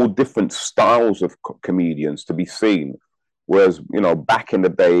 all different styles of comedians to be seen. Whereas, you know, back in the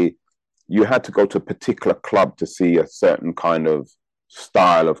day, you had to go to a particular club to see a certain kind of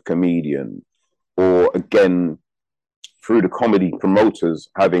style of comedian, or again, through the comedy promoters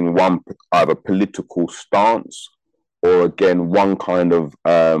having one either political stance or again one kind of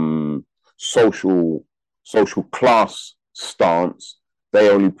social class stance. They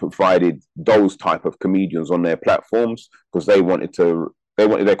only provided those type of comedians on their platforms because they wanted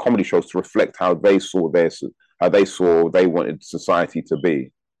their comedy shows to reflect how they wanted society to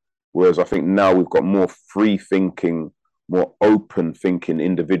be. Whereas I think now we've got more free thinking, more open thinking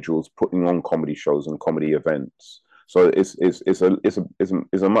individuals putting on comedy shows and comedy events. So it's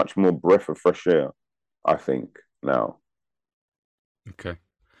a much more breath of fresh air, I think now. Okay.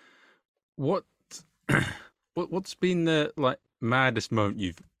 What what's been the like maddest moment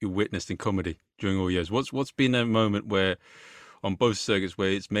you witnessed in comedy during all years? What's been a moment where on both circuits where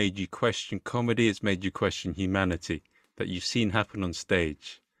it's made you question comedy, it's made you question humanity that you've seen happen on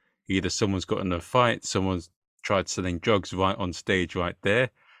stage? Either someone's got in a fight, someone's tried selling drugs right on stage right there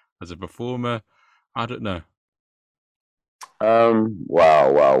as a performer. I don't know.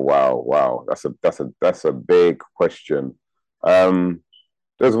 Wow, wow, wow, wow. That's a big question. Um,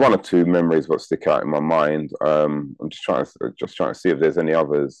 there's one or two memories that stick out in my mind. I'm just trying to see if there's any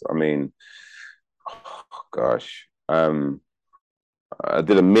others. I mean, oh, gosh. I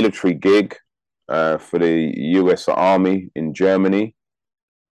did a military gig for the U.S. Army in Germany,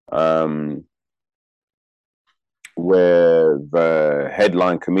 um, where the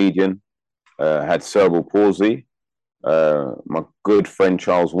headline comedian had cerebral palsy. My good friend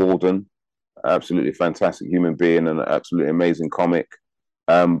Charles Walden, absolutely fantastic human being and an absolutely amazing comic.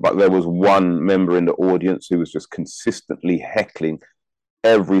 But there was one member in the audience who was just consistently heckling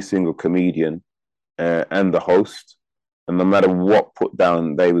every single comedian and the host. And no matter what put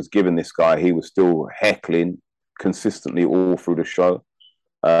down they was giving this guy, he was still heckling consistently all through the show.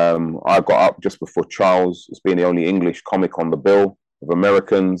 I got up just before Charles, as being the only English comic on the bill of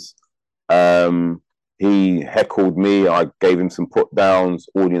Americans. Um, he heckled me. I gave him some put downs.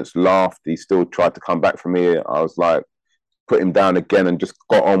 Audience laughed. He still tried to come back for me. I was like, put him down again and just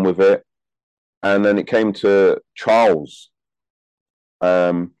got on with it. And then it came to Charles.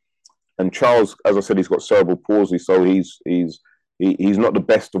 Um, and Charles, as I said, he's got cerebral palsy, so he's not the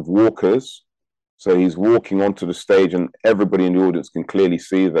best of walkers. So he's walking onto the stage, and everybody in the audience can clearly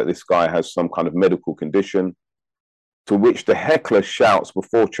see that this guy has some kind of medical condition. To which the heckler shouts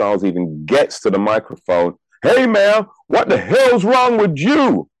before Charles even gets to the microphone, "Hey man, what the hell's wrong with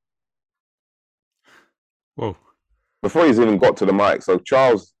you?" Whoa. Before he's even got to the mic. So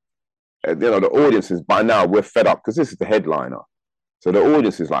Charles, the audience is, by now we're fed up because this is the headliner. So the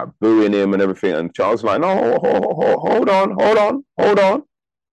audience is like booing him and everything. And Charles is like, no, hold on. Hold on,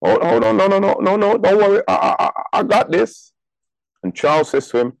 no, don't worry. I got this. And Charles says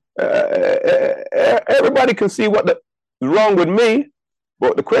to him, everybody can see what's wrong with me.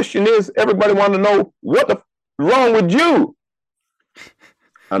 But the question is, everybody want to know what's wrong with you.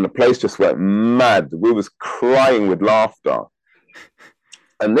 And the place just went mad. We was crying with laughter.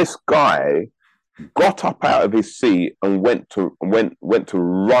 And this guy got up out of his seat and went to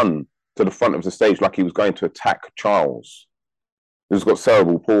run to the front of the stage like he was going to attack Charles, who's got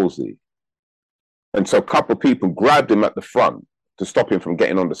cerebral palsy. And so a couple of people grabbed him at the front to stop him from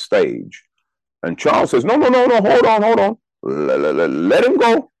getting on the stage. And Charles says, no, hold on. Let him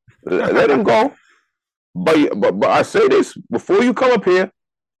go. Let him go. But I say this, before you come up here,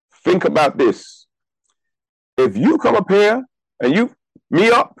 think about this. If you come up here and you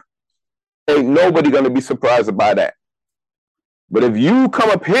me up, ain't nobody going to be surprised about that. But if you come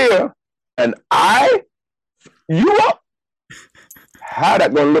up here and you up, how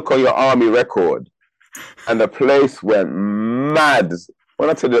that going to look on your army record? And the place went mad. When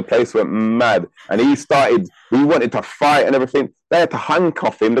I tell you the place went mad, and he wanted to fight and everything. They had to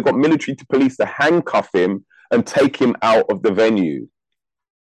handcuff him. They got military police to handcuff him and take him out of the venue.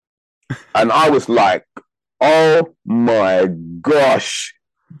 And I was like, oh my gosh,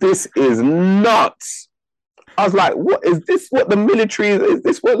 this is nuts. I was like, what is this? What the military is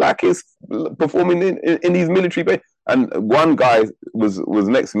this? What like is performing in these military bases? And one guy was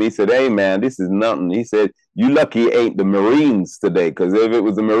next to me. He said, "Hey man, this is nothing." He said, "You lucky it ain't the Marines today, because if it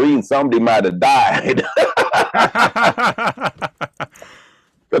was the Marines, somebody might have died."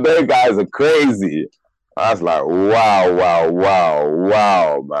 But those guys are crazy. I was like, wow,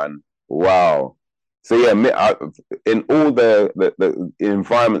 man, wow. So yeah, in all the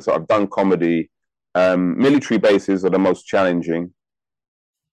environments that I've done comedy, military bases are the most challenging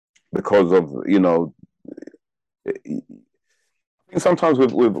because of sometimes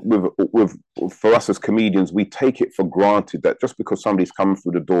with for us as comedians, we take it for granted that just because somebody's coming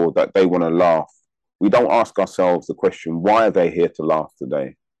through the door that they want to laugh. We don't ask ourselves the question, why are they here to laugh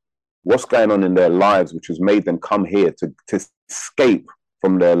today? What's going on in their lives which has made them come here to escape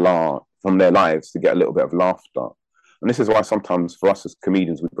from their lives to get a little bit of laughter? And this is why sometimes for us as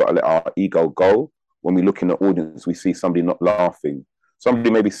comedians, we've got to let our ego go. When we look in the audience, we see somebody not laughing.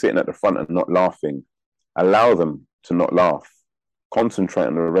 Somebody may be sitting at the front and not laughing. Allow them to not laugh. Concentrate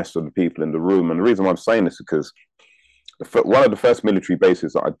on the rest of the people in the room. And the reason why I'm saying this is because one of the first military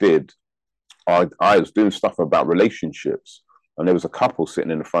bases that I did, I was doing stuff about relationships. And there was a couple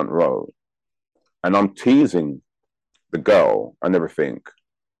sitting in the front row. And I'm teasing the girl and everything,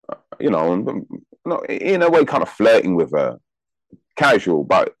 not in a way, kind of flirting with her, casual,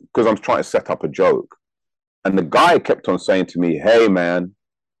 but because I'm trying to set up a joke. And the guy kept on saying to me, "Hey, man."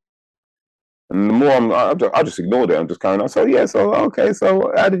 And the more I just ignored it. I'm just kind of, so yeah, so okay,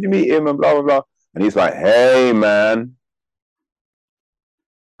 so how did you meet him and blah blah blah. And he's like, "Hey, man."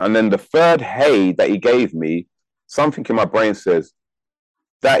 And then the third hey that he gave me, something in my brain says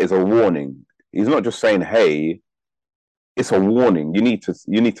that is a warning. He's not just saying hey, it's a warning. You need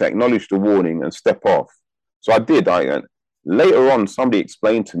to acknowledge the warning and step off. So I did. Later on, somebody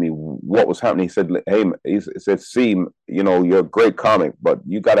explained to me what was happening. He said, "Hey," he said, "See, you're a great comic, but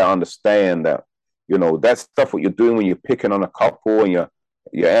you got to understand that, that stuff what you're doing when you're picking on a couple and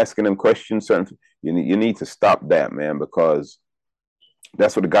you're asking them questions. Certain, you need to stop that, man, because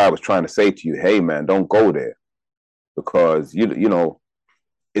that's what the guy was trying to say to you. Hey, man, don't go there because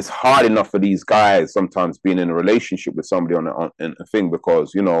it's hard enough for these guys sometimes being in a relationship with somebody on a thing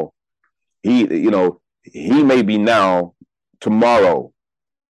because he he may be now tomorrow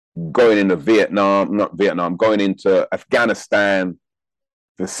going into Vietnam, not Vietnam, going into Afghanistan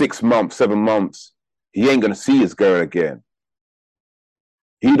for 6 months, 7 months. He ain't gonna see his girl again.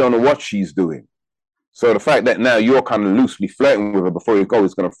 He don't know what she's doing. So the fact that now you're kind of loosely flirting with her before you go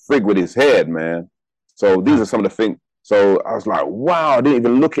is gonna frig with his head, man. So these are some of the things. So I was like, wow, I didn't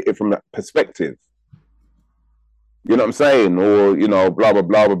even look at it from that perspective. You know what I'm saying? Or, blah, blah,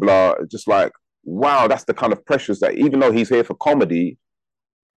 blah, blah, blah. Just like, wow, that's the kind of pressures that even though he's here for comedy,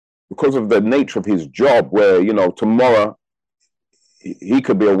 because of the nature of his job, where, tomorrow he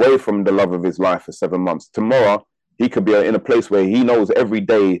could be away from the love of his life for 7 months. Tomorrow, he could be in a place where he knows every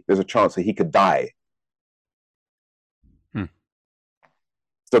day there's a chance that he could die.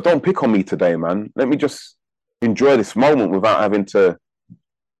 So don't pick on me today, man. Let me just enjoy this moment without having to.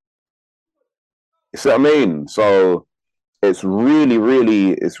 You see what I mean? So it's really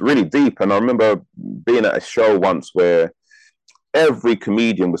deep. And I remember being at a show once where every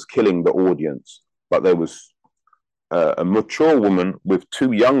comedian was killing the audience, but there was a mature woman with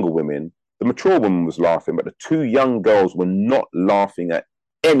two younger women. The mature woman was laughing, but the two young girls were not laughing at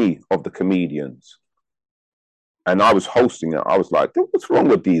any of the comedians. And I was hosting it. I was like, what's wrong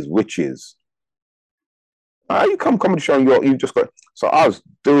with these witches? You come comedy show and you've just got. So I was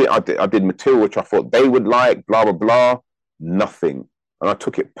doing. I did material which I thought they would like. Blah blah blah. Nothing, and I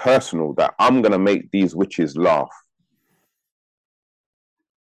took it personal that I'm gonna make these witches laugh.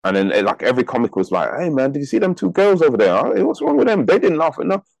 And then like every comic was like, "Hey man, did you see them two girls over there? Hey, what's wrong with them? They didn't laugh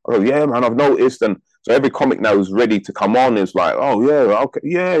enough." I go, "Yeah man, I've noticed." And so every comic now is ready to come on. Is like, "Oh yeah, okay,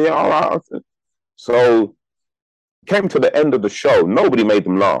 yeah, all right." So came to the end of the show. Nobody made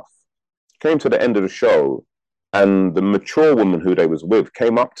them laugh. Came to the end of the show, and the mature woman who they was with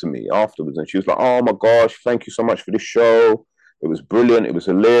came up to me afterwards, and she was like, "Oh my gosh, thank you so much for this show. It was brilliant. It was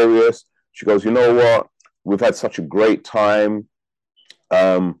hilarious." She goes, "You know what? We've had such a great time.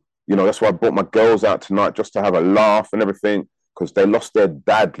 That's why I brought my girls out tonight just to have a laugh and everything because they lost their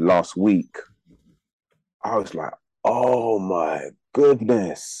dad last week." I was like, "Oh my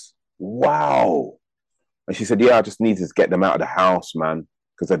goodness, wow!" And she said, "Yeah, I just needed to get them out of the house, man,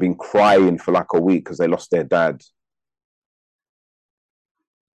 because they've been crying for like a week because they lost their dad."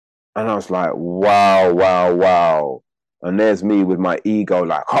 And I was like, wow, wow, wow. And there's me with my ego,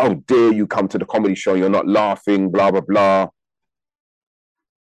 like, how dare you come to the comedy show? You're not laughing, blah, blah, blah.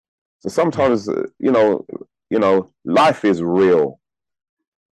 So sometimes, life is real,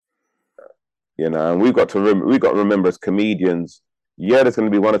 and we've got to remember as comedians, yeah, there's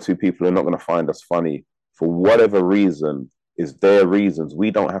going to be one or two people who are not going to find us funny for whatever reason is their reasons.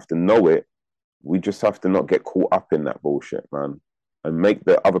 We don't have to know it. We just have to not get caught up in that bullshit, man, and make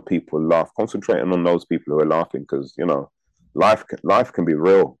the other people laugh. Concentrating on those people who are laughing, because life can be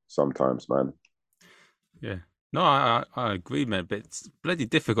real sometimes, man. Yeah. No, I agree, man, but it's bloody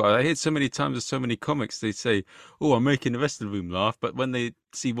difficult. I hear so many times with so many comics, they say, "Oh, I'm making the rest of the room laugh," but when they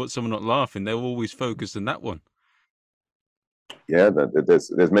see what someone not laughing, they're always focused on that one. Yeah,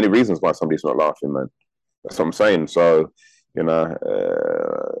 there's many reasons why somebody's not laughing, man. That's what I'm saying. So,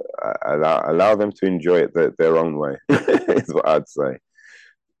 allow them to enjoy it their own way. Is what I'd say.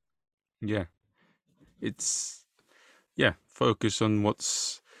 Yeah, it's focus on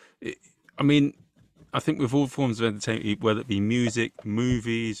what's. I mean, I think with all forms of entertainment, whether it be music,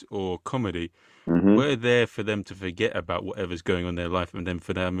 movies, or comedy, Mm-hmm. we're there for them to forget about whatever's going on in their life and then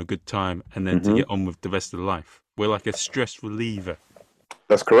for them a good time and then to Mm-hmm. get on with the rest of the life. We're like a stress reliever.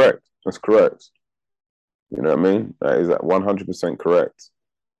 That's correct. That's correct. You know what I mean? That is 100% correct.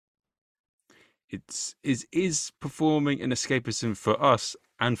 Is performing an escapism for us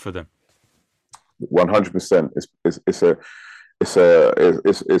and for them. 100%.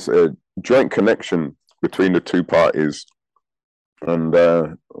 It's a joint connection between the two parties. And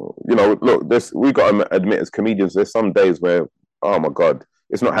look, this we got to admit as comedians, there's some days where, oh my god,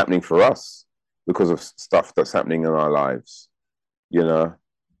 it's not happening for us because of stuff that's happening in our lives. You know,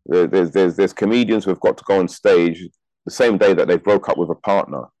 there's comedians who've got to go on stage the same day that they broke up with a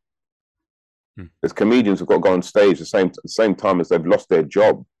partner. There's comedians who've got to go on stage the same time as they've lost their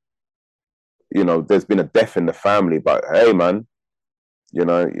job. You know, there's been a death in the family, but hey, man, you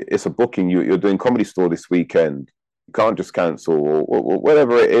know, it's a booking. You're doing Comedy Store this weekend. You can't just cancel or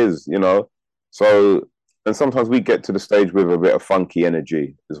whatever it is, you know. So, and sometimes we get to the stage with a bit of funky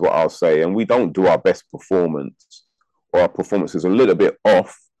energy, is what I'll say, and we don't do our best performance, or our performance is a little bit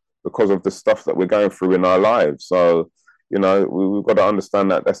off because of the stuff that we're going through in our lives. So, you know, we've got to understand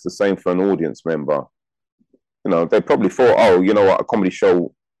that that's the same for an audience member. You know, they probably thought, oh, you know what, a comedy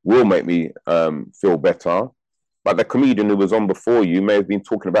show will make me feel better. But the comedian who was on before you may have been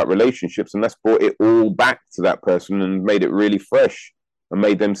talking about relationships, and that's brought it all back to that person and made it really fresh and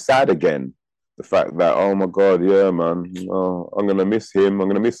made them sad again. The fact that, oh my God, yeah, man, oh, I'm going to miss him, I'm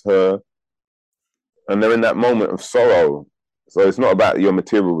going to miss her. And they're in that moment of sorrow. So it's not about your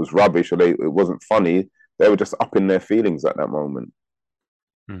material was rubbish or it wasn't funny. They were just up in their feelings at that moment.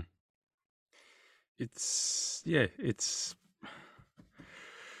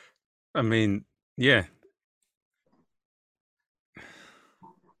 I mean, yeah.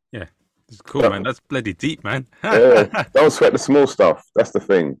 Yeah, it's cool, man. That's bloody deep, man. Yeah, don't sweat the small stuff. That's the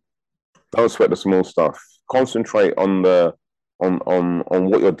thing. Don't sweat the small stuff. Concentrate on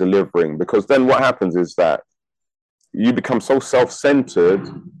what you're delivering, because then what happens is that you become so self-centered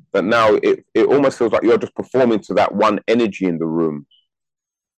that now it almost feels like you're just performing to that one energy in the room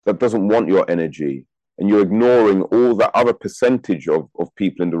that doesn't want your energy, and you're ignoring all the other percentage of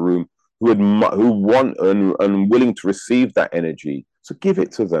people in the room who want and willing to receive that energy. So give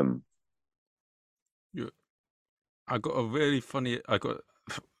it to them. I got a really funny. I got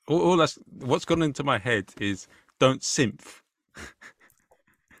all that's what's gone into my head is don't simp.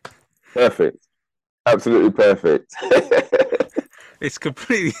 Perfect. Absolutely perfect. It's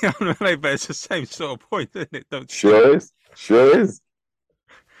completely unrelated, but it's the same sort of point, isn't it? Don't sure simp. Sure is.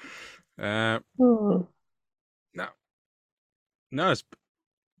 No,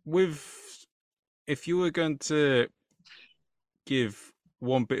 if you were going to give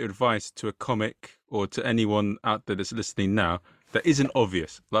one bit of advice to a comic or to anyone out there that's listening now that isn't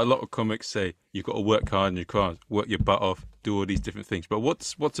obvious, like a lot of comics say, you've got to work hard and you can't work your butt off, do all these different things. But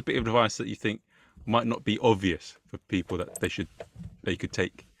what's a bit of advice that you think might not be obvious for people that they could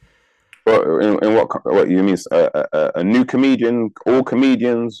take? Well, in what you mean? A new comedian, all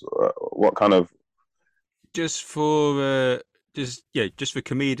comedians? What kind of? Just for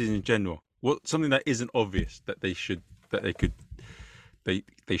comedians in general. What something that isn't obvious that they should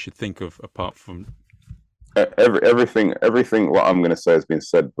think of apart from everything. What I'm going to say has been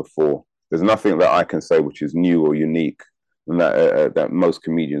said before. There's nothing that I can say which is new or unique, and that most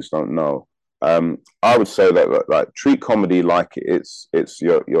comedians don't know. I would say that like treat comedy like it's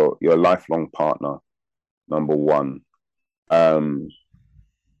your lifelong partner. Number one, don't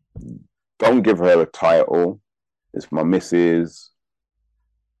give her a title. It's my missus.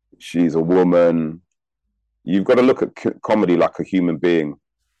 She's a woman. You've got to look at comedy like a human being.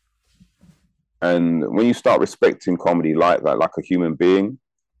 And when you start respecting comedy like that, like a human being,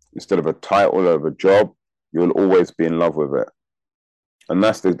 instead of a title or of a job, you'll always be in love with it. And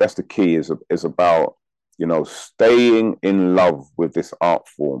that's the key is about, you know, staying in love with this art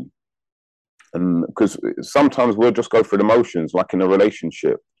form. And because sometimes we'll just go through the motions, like in a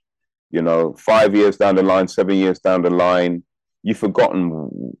relationship, you know, 5 years down the line, 7 years down the line, you've forgotten,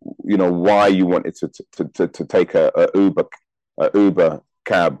 you know, why you wanted to take a Uber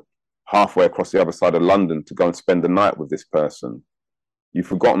cab halfway across the other side of London to go and spend the night with this person. You've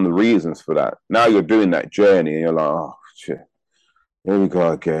forgotten the reasons for that. Now you're doing that journey and you're like, oh, shit, here we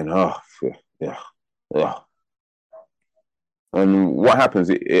go again. Oh, yeah. And what happens,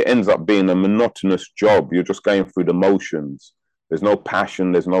 it ends up being a monotonous job. You're just going through the motions. There's no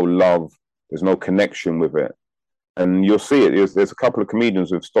passion, there's no love, there's no connection with it. And you'll see it. There's a couple of comedians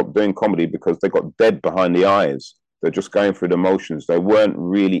who've stopped doing comedy because they got dead behind the eyes. They're just going through the motions. They weren't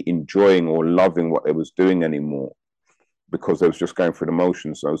really enjoying or loving what they was doing anymore because they was just going through the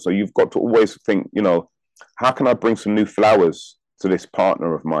motions. So you've got to always think, you know, how can I bring some new flowers to this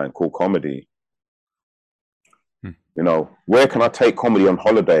partner of mine called comedy? You know, where can I take comedy on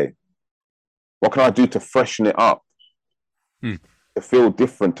holiday? What can I do to freshen it up? To feel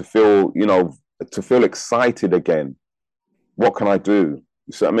different, to feel, you know, to feel excited again. What can I do?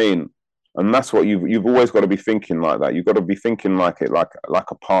 You see what I mean? And that's what you've always got to be thinking like that. You've got to be thinking like it, like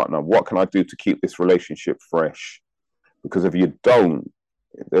a partner. What can I do to keep this relationship fresh? Because if you don't,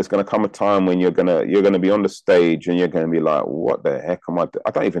 there's going to come a time when you're gonna be on the stage and you're going to be like, what the heck am I doing?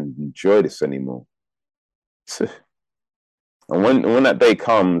 I don't even enjoy this anymore. And when that day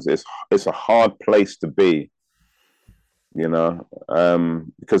comes, it's a hard place to be, you know,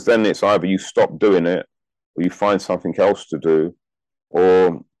 because then it's either you stop doing it or you find something else to do,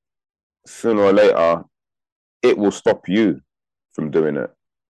 or sooner or later it will stop you from doing it.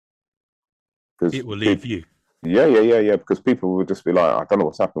 Because It will leave you. yeah. Because people will just be like, I don't know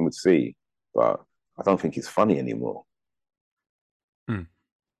what's happened with C, but I don't think he's funny anymore. Hmm.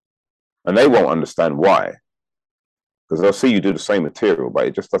 And they won't understand why. Because they'll see you do the same material, but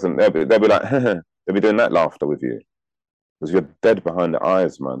it just doesn't. They'll be like, they'll be doing that laughter with you because you're dead behind the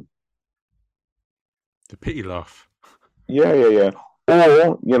eyes, man. The pity laugh. Yeah.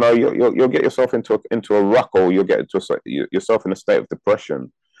 Or you'll get yourself into a ruck, or you'll get yourself in a state of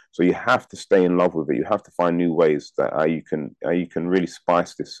depression. So you have to stay in love with it. You have to find new ways that how you can really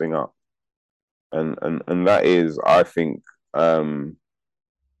spice this thing up, and that is, I think,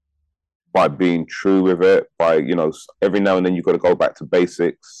 by being true with it. By every now and then you've got to go back to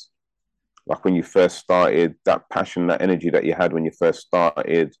basics. Like when you first started, that passion, that energy that you had when you first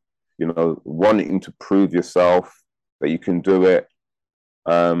started, wanting to prove yourself that you can do it.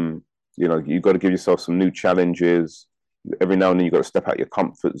 You've got to give yourself some new challenges. Every now and then you've got to step out your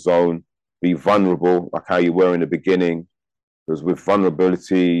comfort zone, be vulnerable, like how you were in the beginning. Because with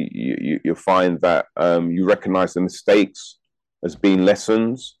vulnerability, you find that you recognize the mistakes as being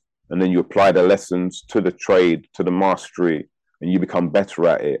lessons, and then you apply the lessons to the trade, to the mastery, and you become better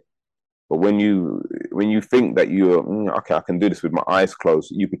at it. But when you think that you're okay, I can do this with my eyes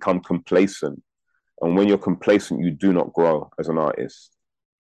closed, you become complacent. And when you're complacent, you do not grow as an artist.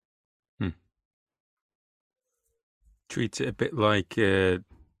 Treat it a bit like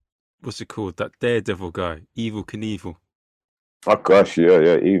what's it called? That Daredevil guy, Evil Knievel. Oh gosh,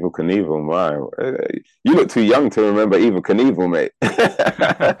 yeah, Evil Knievel, wow. You look too young to remember Evil Knievel, mate.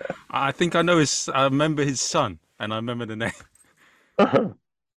 I think I know his. I remember his son, and I remember the name. But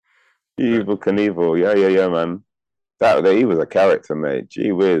Evil Knievel, yeah, man. That he was a character, mate.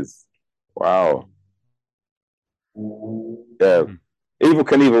 Gee whiz, wow. Yeah, hmm. Evil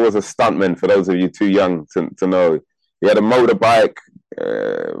Knievel was a stuntman. For those of you too young to know, he had a motorbike,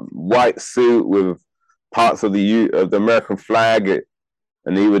 white suit with parts of the American flag,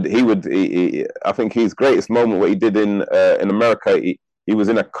 and I think his greatest moment, what he did in America, he was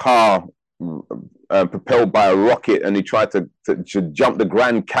in a car propelled by a rocket, and he tried to jump the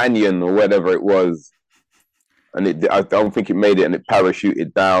Grand Canyon or whatever it was, and I don't think it made it, and it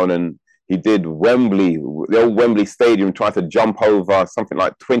parachuted down. And he did Wembley, the old Wembley Stadium, tried to jump over something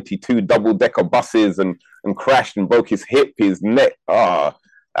like 22 double-decker buses, and crashed and broke his hip, his neck.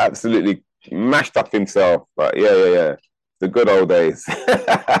 Absolutely mashed up himself. But yeah. The good old days.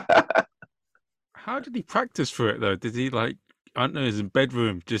 How did he practice for it though? Did he like, I don't know, his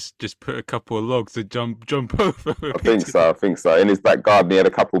bedroom just put a couple of logs to jump over repeatedly? I think so. In his back garden, he had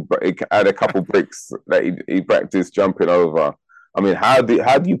a couple bricks that he practiced jumping over. I mean, how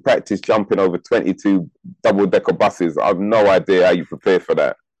do you practice jumping over 22 double decker buses? I've no idea how you prepare for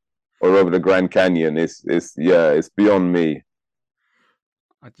that, or over the Grand Canyon. It's beyond me.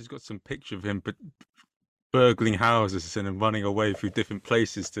 I just got some picture of him, but burgling houses and then running away through different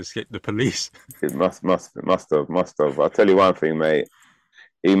places to escape the police. It must have. I'll tell you one thing, mate.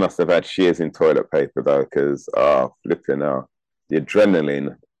 He must have had shears in toilet paper though, because flipping out, the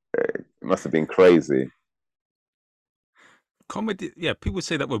adrenaline, it must have been crazy. Comedy, yeah, people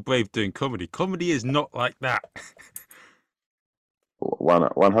say that we're brave doing comedy. Comedy is not like that.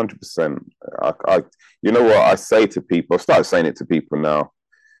 100%. You know what I say to people? I start saying it to people now.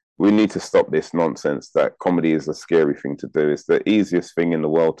 We need to stop this nonsense that comedy is a scary thing to do. It's the easiest thing in the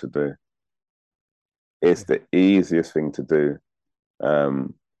world to do. It's the easiest thing to do.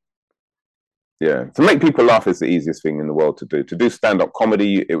 To make people laugh is the easiest thing in the world to do. To do stand-up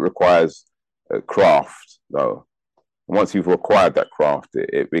comedy, it requires a craft, though. Once you've acquired that craft,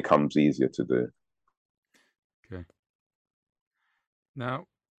 it becomes easier to do. Okay. Now,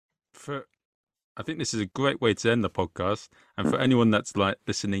 I think this is a great way to end the podcast. And for anyone that's like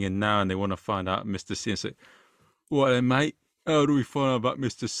listening in now and they want to find out Mr. Cee and say, "What then, mate? How do we find out about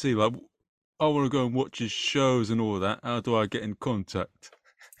Mr. Cee? Like, I want to go and watch his shows and all that. How do I get in contact?"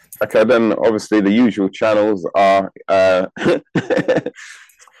 Okay, then obviously the usual channels are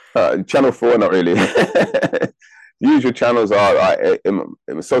Channel 4, not really. The usual channels are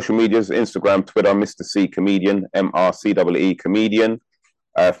in social medias, Instagram, Twitter, Mr. Cee Comedian, MRCEE Comedian.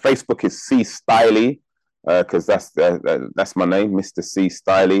 Facebook is C Styley, because that's my name, Mr Cee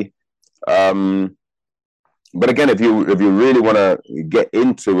Styley. But again, if you really want to get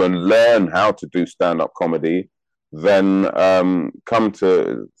into and learn how to do stand-up comedy, then come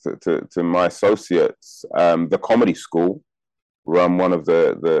to my associates, the Comedy School. Where I'm one of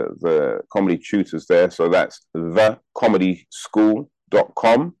the comedy tutors there. So that's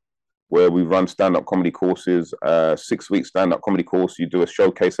thecomedyschool.com, where we run stand-up comedy courses. 6-week stand-up comedy course. You do a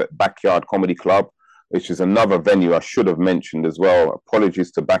showcase at Backyard Comedy Club, which is another venue I should have mentioned as well.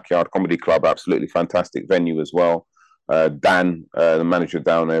 Apologies to Backyard Comedy Club, absolutely fantastic venue as well. Dan, the manager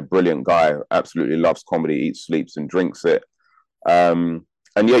down there, brilliant guy, absolutely loves comedy, eats, sleeps, and drinks it. And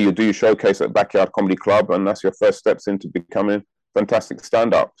yeah, you do your showcase at Backyard Comedy Club, and that's your first steps into becoming fantastic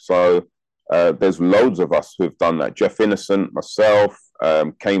stand-up. So there's loads of us who've done that. Jeff Innocent, myself,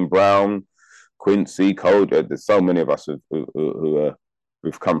 Kane Brown, Quincy, Code. There's so many of us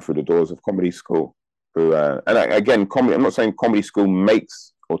who've come through the doors of Comedy School. And again, comedy. I'm not saying Comedy School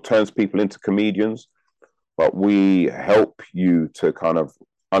makes or turns people into comedians, but we help you to kind of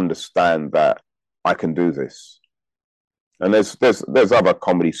understand that I can do this. And there's other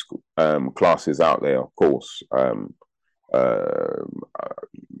comedy school, classes out there, of course. I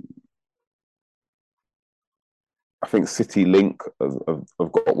think City Link have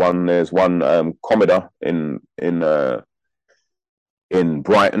got one. There's one Comoda in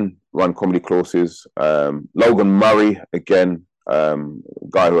Brighton, run comedy courses. Logan Murray, again,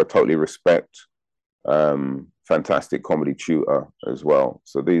 guy who I totally respect. Fantastic comedy tutor as well.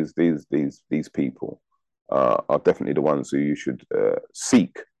 So these people are definitely the ones who you should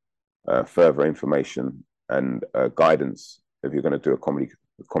seek further information and guidance if you're going to do a comedy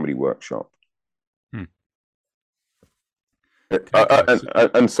workshop.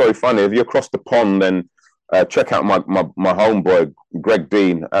 And sorry, funny, if you're across the pond, then check out my homeboy Greg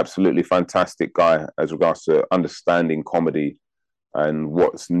Dean. Absolutely fantastic guy as regards to understanding comedy and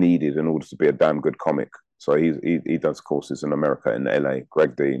what's needed in order to be a damn good comic. So he does courses in America, in LA.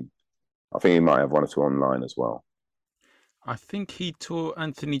 Greg Dean. I think he might have one or two online as well. I think he taught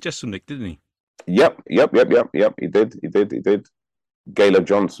Anthony Jeselnik, didn't he? Yep. He did. Gaylor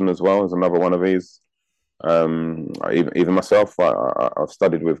Johnson as well is another one of these. Even myself, I've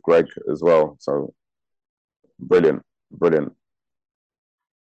studied with Greg as well. So brilliant.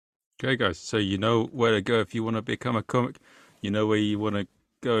 Okay, guys. So you know where to go if you want to become a comic. You know where you want to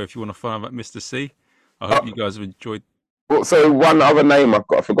go if you want to find out Mr. Cee. I hope you guys have enjoyed. Well, so one other name I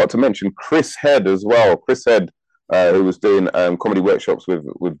forgot to mention, Chris Head as well. Chris Head, who was doing comedy workshops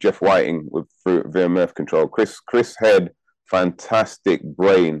with Jeff Whiting via Mirth Control. Chris Head, fantastic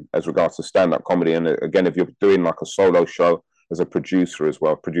brain as regards to stand-up comedy. And again, if you're doing like a solo show as a producer as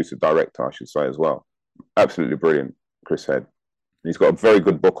well, producer-director, I should say as well. Absolutely brilliant, Chris Head. He's got a very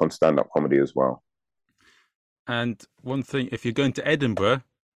good book on stand-up comedy as well. And one thing, if you're going to Edinburgh,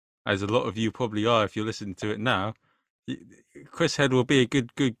 as a lot of you probably are if you're listening to it now, Chris Head will be a good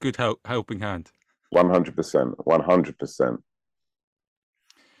helping hand. 100%.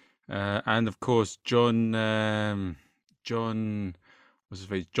 And of course, John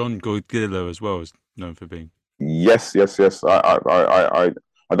Godillo as well is known for being. Yes. I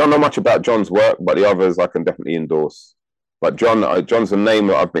don't know much about John's work, but the others I can definitely endorse. But John's a name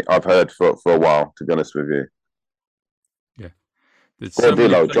that I've heard for a while, to be honest with you. Yeah.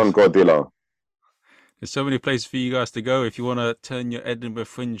 John Godillo. There's so many places for you guys to go if you want to turn your Edinburgh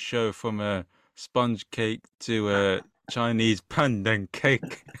Fringe show from a sponge cake to a Chinese pandan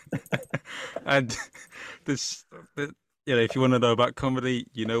cake. And if you want to know about comedy,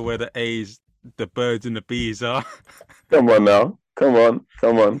 you know where the A's, the birds and the bees are. Come on now. Come on.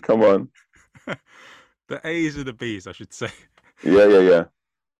 The A's and the B's, I should say. Yeah.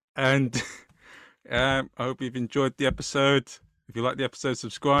 And I hope you've enjoyed the episode. If you like the episode,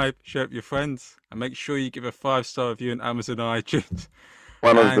 subscribe, share it with your friends, and make sure you give a 5-star review on Amazon and iTunes.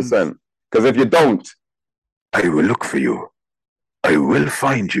 100%. Because if you don't, I will look for you. I will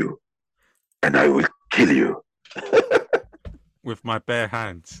find you. And I will kill you. With my bare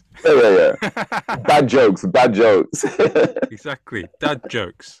hands. Yeah. Bad jokes. Exactly. Dad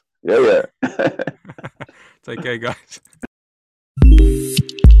jokes. Yeah. Take care, guys.